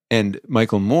 And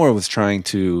Michael Moore was trying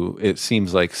to, it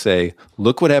seems like, say,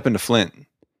 look what happened to Flint.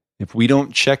 If we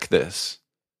don't check this,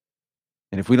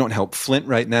 and if we don't help Flint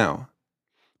right now,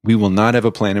 we will not have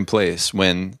a plan in place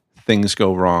when things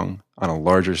go wrong on a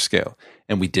larger scale.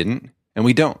 And we didn't, and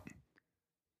we don't.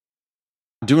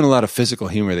 Doing a lot of physical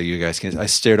humor that you guys can. I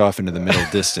stared off into the middle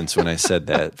distance when I said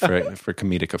that for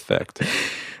comedic effect.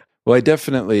 Well, I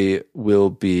definitely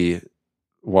will be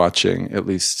watching at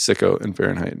least Sicko and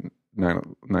Fahrenheit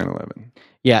 9/11.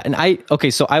 Yeah,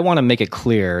 and so I want to make it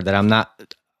clear that I'm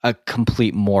not a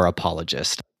complete Moore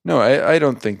apologist. No, I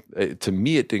don't think, to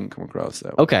me, it didn't come across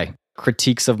that way. Okay,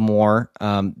 critiques of Moore,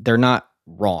 they're not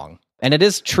wrong. And it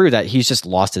is true that he's just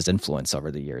lost his influence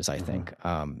over the years, I think.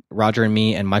 Roger and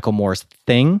Me and Michael Moore's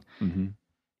thing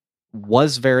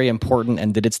was very important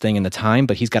and did its thing in the time,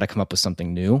 but he's got to come up with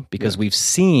something new because we've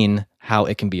seen how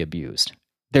it can be abused.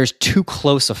 There's too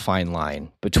close a fine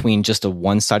line between just a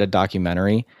one-sided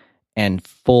documentary and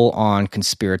full-on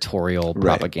conspiratorial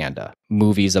propaganda.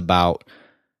 Movies about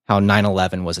how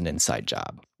 9/11 was an inside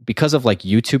job. Because of like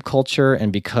YouTube culture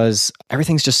and because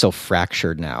everything's just so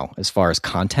fractured now as far as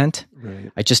content,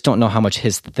 I just don't know how much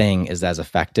his thing is as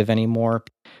effective anymore.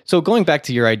 So going back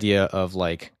to your idea of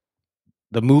like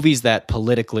the movies that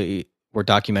politically were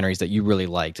documentaries that you really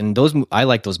liked, and those, I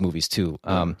like those movies too.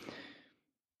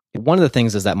 One of the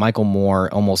things is that Michael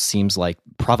Moore almost seems like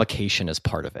provocation is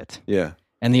part of it. Yeah.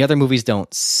 And the other movies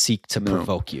don't seek to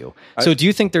provoke you. So do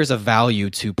you think there's a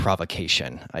value to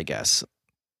provocation, I guess?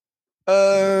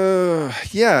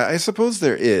 Yeah, I suppose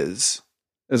there is,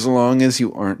 as long as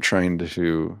you aren't trying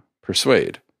to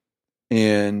persuade.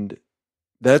 And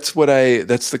that's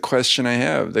the question I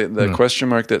have. The question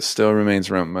mark that still remains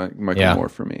around Michael Moore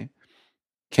for me.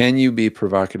 Can you be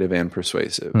provocative and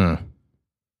persuasive?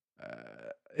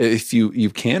 If you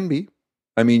can be,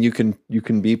 I mean, you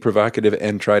can be provocative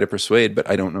and try to persuade, but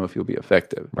I don't know if you'll be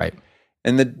effective. Right.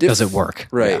 And does it work?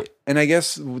 Right. Yeah. And I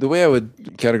guess the way I would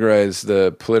categorize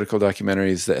the political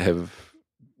documentaries that have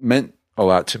meant a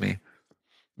lot to me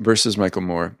versus Michael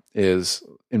Moore is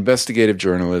investigative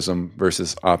journalism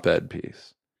versus op-ed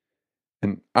piece.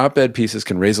 And op-ed pieces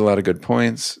can raise a lot of good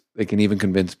points. They can even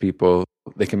convince people.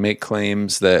 They can make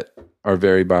claims that are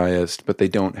very biased, but they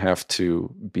don't have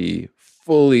to be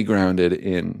fully grounded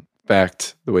in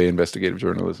fact the way investigative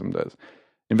journalism does.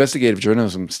 Investigative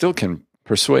journalism still can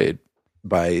persuade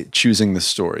by choosing the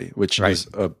story, which is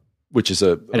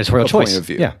a editorial choice. Point of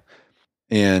view,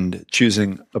 and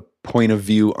choosing a point of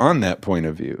view on that point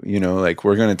of view. You know, like,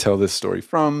 we're going to tell this story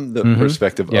from the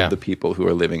perspective of the people who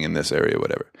are living in this area,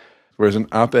 whatever. Whereas an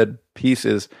op-ed piece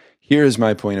is, here is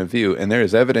my point of view, and there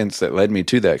is evidence that led me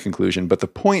to that conclusion, but the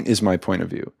point is my point of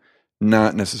view,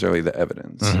 not necessarily the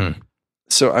evidence. Mm-hmm.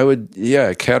 So I would,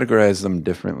 categorize them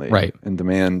differently, right, and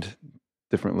demand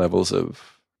different levels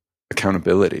of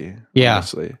accountability. Yeah,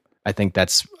 honestly. I think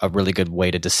that's a really good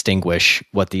way to distinguish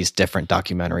what these different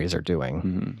documentaries are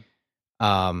doing.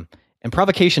 Mm-hmm. And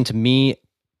provocation, to me,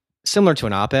 similar to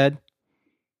an op-ed,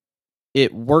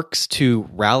 it works to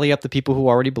rally up the people who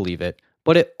already believe it,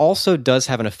 but it also does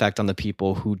have an effect on the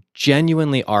people who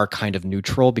genuinely are kind of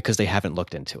neutral because they haven't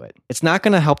looked into it. It's not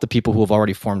going to help the people who have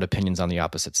already formed opinions on the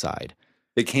opposite side.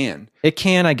 It can. It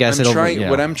can, I guess.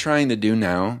 What I'm trying to do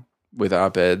now with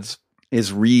op-eds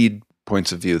is read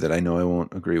points of view that I know I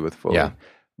won't agree with fully,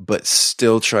 but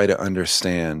still try to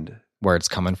understand where it's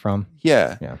coming from.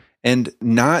 Yeah. And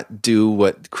not do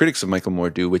what critics of Michael Moore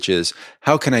do, which is,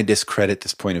 how can I discredit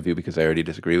this point of view because I already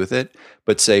disagree with it?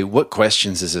 But say, what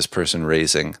questions is this person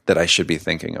raising that I should be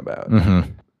thinking about?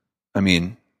 Mm-hmm. I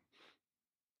mean,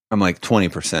 I'm like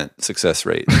 20% success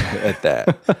rate at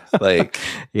that. Like,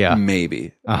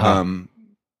 maybe.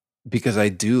 Because I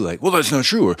do like, well, that's not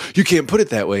true, or you can't put it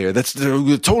that way, or that's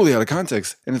totally out of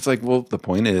context. And it's like, well, the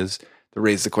point is to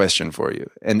raise the question for you.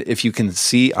 And if you can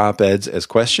see op-eds as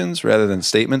questions rather than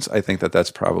statements, I think that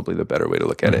that's probably the better way to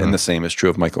look at it. And the same is true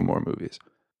of Michael Moore movies.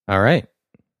 All right.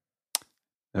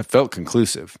 That felt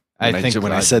conclusive when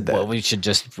I said that. Well, we should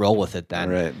just roll with it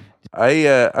then. All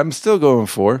right. I'm still going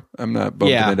 4. I'm not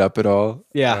bumping it up at all.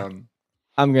 Yeah.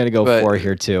 I'm going to go 4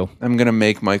 here too. I'm going to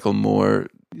make Michael Moore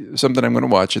something I'm going to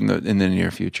watch in the near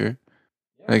future.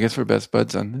 I guess we're best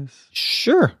buds on this.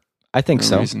 Sure. I think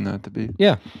so. No reason not to be.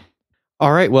 Yeah.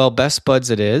 All right. Well, best buds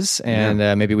it is. And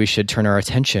maybe we should turn our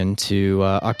attention to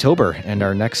October and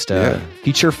our next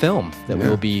feature film that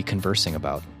we'll be conversing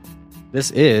about.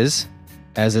 This is,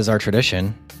 as is our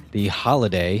tradition, the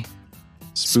holiday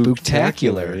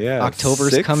Spooktacular. Yeah.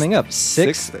 October's coming up.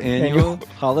 6th annual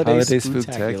holiday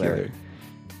Spooktacular.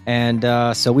 And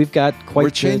so we've got quite. We're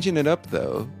changing it up,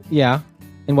 though. Yeah.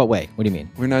 In what way? What do you mean?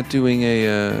 We're not doing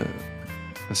a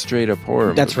straight up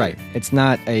horror. That's movie. right. It's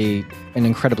not an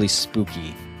incredibly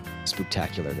spooky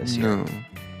Spooktacular this year. No.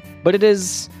 But it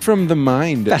is from the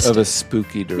mind festive. of a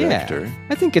spooky director. Yeah.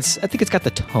 I think it's got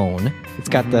the tone. It's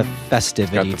got the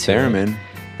festivity. It's got the theremin.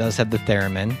 It does have the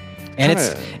theremin. And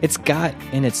it's got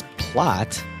in its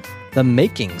plot the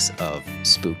makings of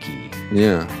spooky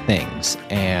things,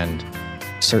 and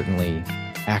certainly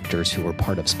actors who were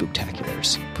part of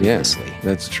Spooktaculars previously. Yeah,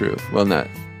 that's true. Well, not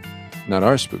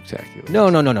our Spooktacular. No.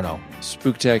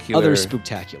 Spooktacular. Other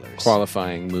Spooktaculars.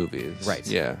 Qualifying movies. Right.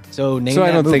 Yeah. So name So that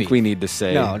I don't movie. think we need to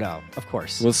say. No, of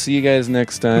course. We'll see you guys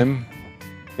next time.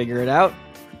 Figure it out.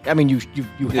 I mean, you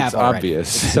have It's already.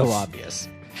 obvious. It's so obvious.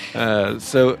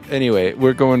 So anyway,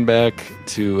 we're going back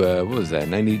to, what was that,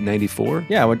 94?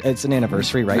 Yeah, it's an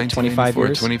anniversary, right? 25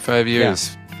 years? 25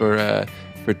 years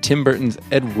for Tim Burton's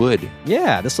Ed Wood.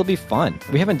 Yeah, this will be fun.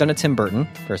 We haven't done a Tim Burton,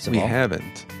 first of all. We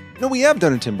haven't. No, we have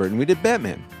done a Tim Burton. We did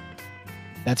Batman.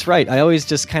 That's right. I always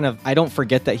just I don't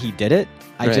forget that he did it.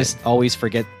 I just always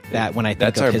forget that when I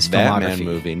think of his That's our filmography. Batman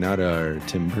movie, not our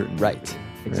Tim Burton Right,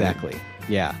 movie. exactly.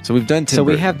 Yeah. So we've done Tim So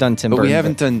Burton. we have done Tim but Burton. we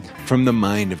haven't done From the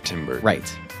Mind of Tim Burton.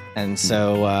 Right. And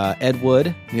so Ed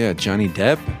Wood. Yeah, Johnny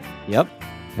Depp. Yep.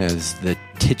 As the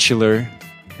titular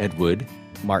Ed Wood.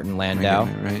 Martin Landau.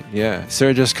 Right, yeah.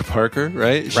 Sarah Jessica Parker,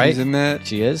 right? She's in that.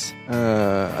 She is.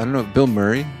 I don't know, Bill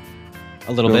Murray.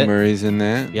 A little Bill bit. Murray's in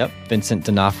that. Yep. Vincent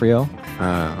D'Onofrio.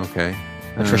 Okay.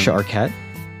 Patricia Arquette.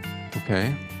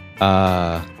 Okay.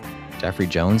 Jeffrey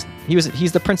Jones.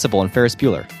 He's the principal in Ferris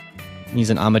Bueller.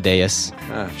 He's an Amadeus.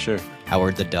 Sure.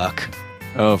 Howard the Duck.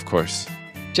 Oh, of course.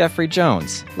 Jeffrey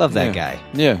Jones. Love that guy.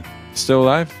 Yeah. Still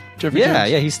alive? Jeffrey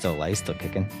Jones? Yeah, he's still alive. He's still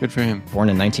kicking. Good for him. Born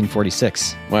in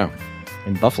 1946. Wow.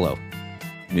 In Buffalo.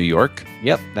 New York?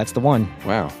 Yep, that's the one.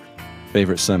 Wow.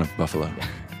 Favorite son of Buffalo.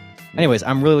 Anyways,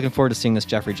 I'm really looking forward to seeing this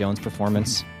Jeffrey Jones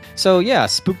performance. So yeah,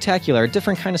 Spooktacular, a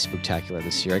different kind of Spooktacular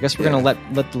this year. I guess we're going to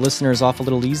let the listeners off a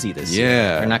little easy this year.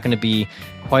 They're not going to be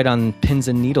quite on pins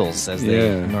and needles as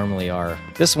they normally are.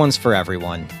 This one's for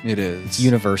everyone. It is. It's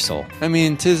universal. I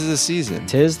mean, 'tis the season.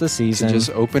 'Tis the season. To just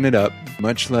open it up,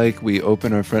 much like we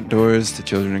open our front doors to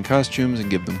children in costumes and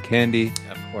give them candy.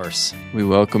 Of course. We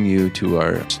welcome you to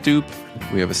our stoop.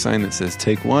 We have a sign that says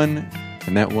 "Take One,"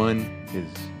 and that one is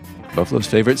Buffalo's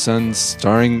Favorite Sons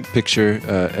starring picture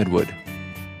Ed Wood.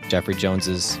 Jeffrey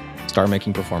Jones's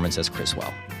star-making performance as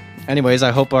Criswell. Anyways,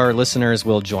 I hope our listeners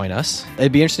will join us.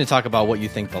 It'd be interesting to talk about what you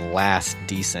think the last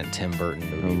decent Tim Burton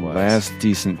movie was. Last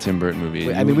decent Tim Burton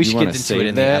movie. I mean, we should get into it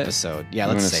in the episode. Yeah,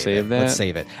 let's save that. Let's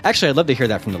save it. Actually, I'd love to hear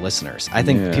that from the listeners. I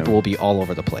think people will be all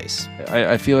over the place.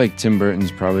 I feel like Tim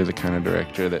Burton's probably the kind of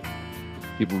director that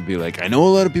people would be like, I know a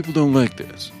lot of people don't like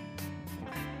this,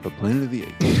 but Planet of the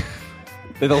Apes.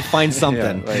 They'll find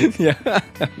something.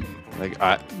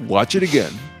 Watch it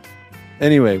again.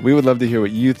 Anyway, we would love to hear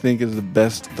what you think is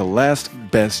the last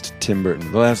best Tim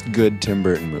Burton, the last good Tim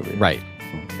Burton movie. Right.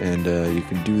 And you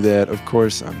can do that, of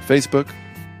course, on Facebook.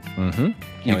 Mm-hmm.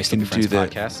 Can We Still Be Friends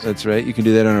podcast. That's right. You can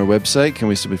do that on our website,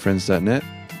 canwestillbefriends.net.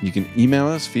 You can email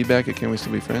us, feedback at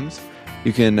canwestillbefriends.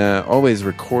 You can always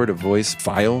record a voice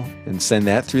file and send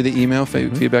that through the email,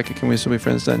 feedback at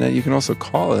canwestillbefriends.net. You can also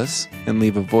call us and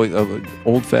leave an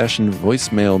old-fashioned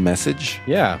voicemail message.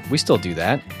 Yeah, we still do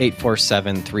that.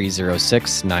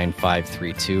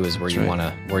 847-306-9532 is where you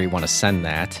want to send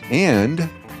that. And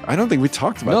I don't think we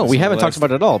talked about this. No, we haven't talked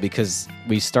about it at all because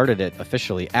we started it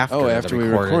officially after we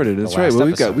recorded. That's right. Well,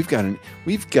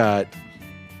 we've got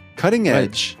cutting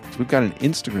edge. So we've got an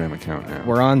Instagram account now.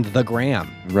 We're on the gram.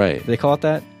 Right. Do they call it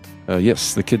that?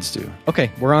 Yes, the kids do.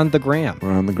 Okay, we're on the gram.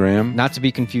 We're on the gram. Not to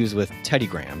be confused with Teddy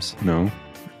Grams. No.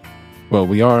 Well,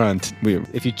 we are on...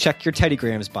 If you check your Teddy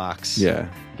Grams box, you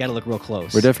got to look real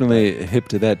close. We're definitely hip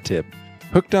to that tip.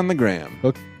 Hooked on the gram.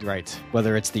 Right.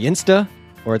 Whether it's the Insta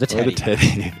or the Teddy. Or the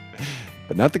Teddy.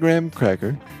 But not the graham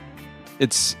cracker.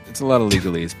 It's a lot of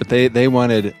legalese. But they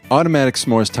wanted automatic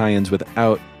s'mores tie-ins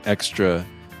without extra...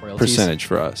 percentage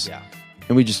for us. Yeah.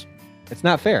 And we just... It's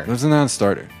not fair. It's a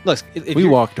non-starter. Look, we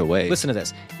walked away. Listen to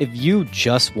this. If you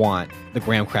just want the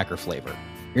graham cracker flavor,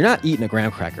 you're not eating a graham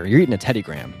cracker. You're eating a Teddy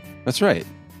Graham. That's right.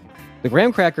 The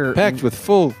graham cracker... Packed with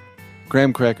full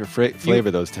graham cracker flavor,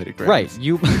 those Teddy Grahams.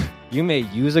 Right. You may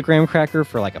use a graham cracker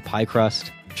for like a pie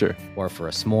crust. Sure. Or for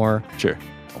a s'more. Sure.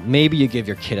 Maybe you give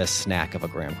your kid a snack of a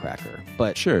graham cracker.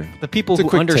 But sure. The people who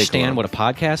understand what a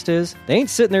podcast is, they ain't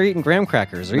sitting there eating graham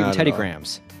crackers. They're eating Teddy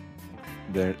Grahams.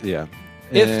 Yeah.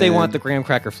 If they want the graham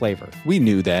cracker flavor. We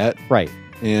knew that. Right.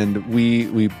 And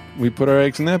we put our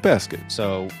eggs in that basket.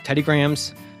 So Teddy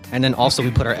Grahams, and then also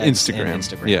we put our eggs in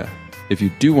Instagram. Yeah. If you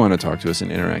do want to talk to us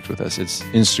and interact with us, it's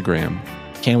Instagram.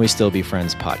 Can We Still Be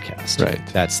Friends podcast. Right.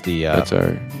 That's the... That's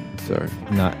our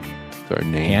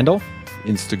name. Handle?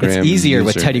 Instagram. It's easier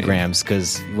with Teddy Grahams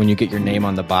because when you get your name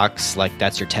on the box, like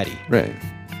that's your Teddy. Right.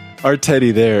 Our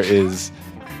Teddy there is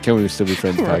Can We Still Be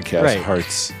Friends podcast. Right.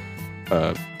 Hearts.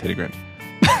 Teddy Grahams.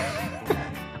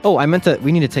 Oh,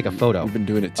 we need to take a photo. We've been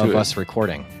doing it too. Of us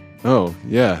recording. Oh,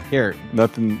 yeah. Here.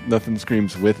 Nothing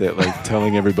screams with it like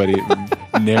telling everybody,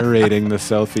 narrating the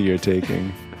selfie you're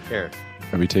taking. Here.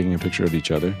 Are we taking a picture of each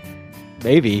other?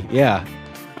 Maybe, yeah.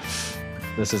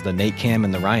 This is the Nate cam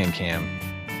and the Ryan cam.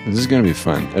 This is going to be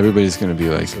fun. Everybody's going to be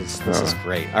like... This is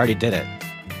great. I already did it.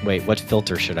 Wait, what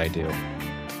filter should I do?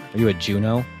 Are you a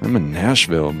Juno? I'm in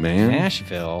Nashville, man.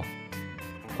 Nashville.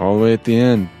 All the way at the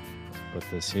end. Let's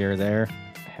put this here, there.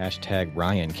 Hashtag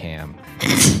Ryan Cam.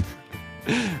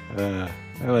 I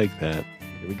like that.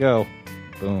 Here we go.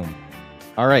 Boom.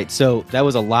 All right, so that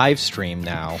was a live stream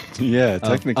now. Yeah,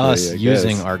 technically. Us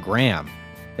using our gram.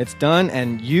 It's done,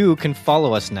 and you can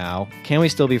follow us now. Can We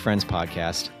Still Be Friends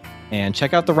podcast? And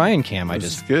check out the Ryan Cam.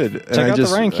 That's good. Check out the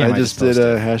Ryan Cam. I just did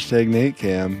a hashtag Nate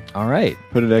Cam. All right.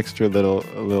 Put an extra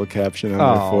little caption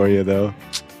on there for you, though.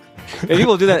 Maybe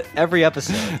we'll do that every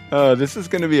episode. Oh, this is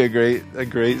going to be a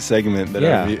great segment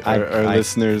that our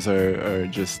listeners are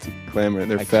just clamoring.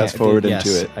 They're fast forwarding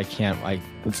to it.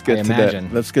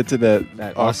 Let's get to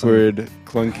that awkward,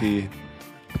 clunky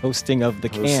posting of the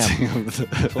cam,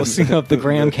 posting of the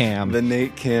gram cam, the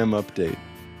Nate Cam update.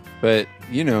 But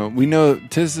we know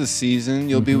 'tis the season.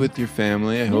 You'll be with your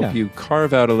family. I hope you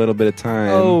carve out a little bit of time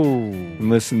and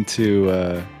listen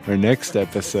to our next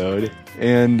episode.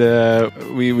 And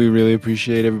we really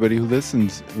appreciate everybody who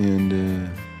listens. And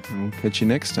we'll catch you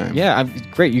next time. Yeah,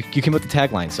 great. You came up with the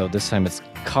tagline. So this time it's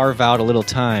carve out a little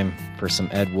time for some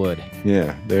Ed Wood.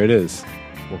 Yeah, there it is.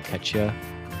 We'll catch you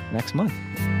next month.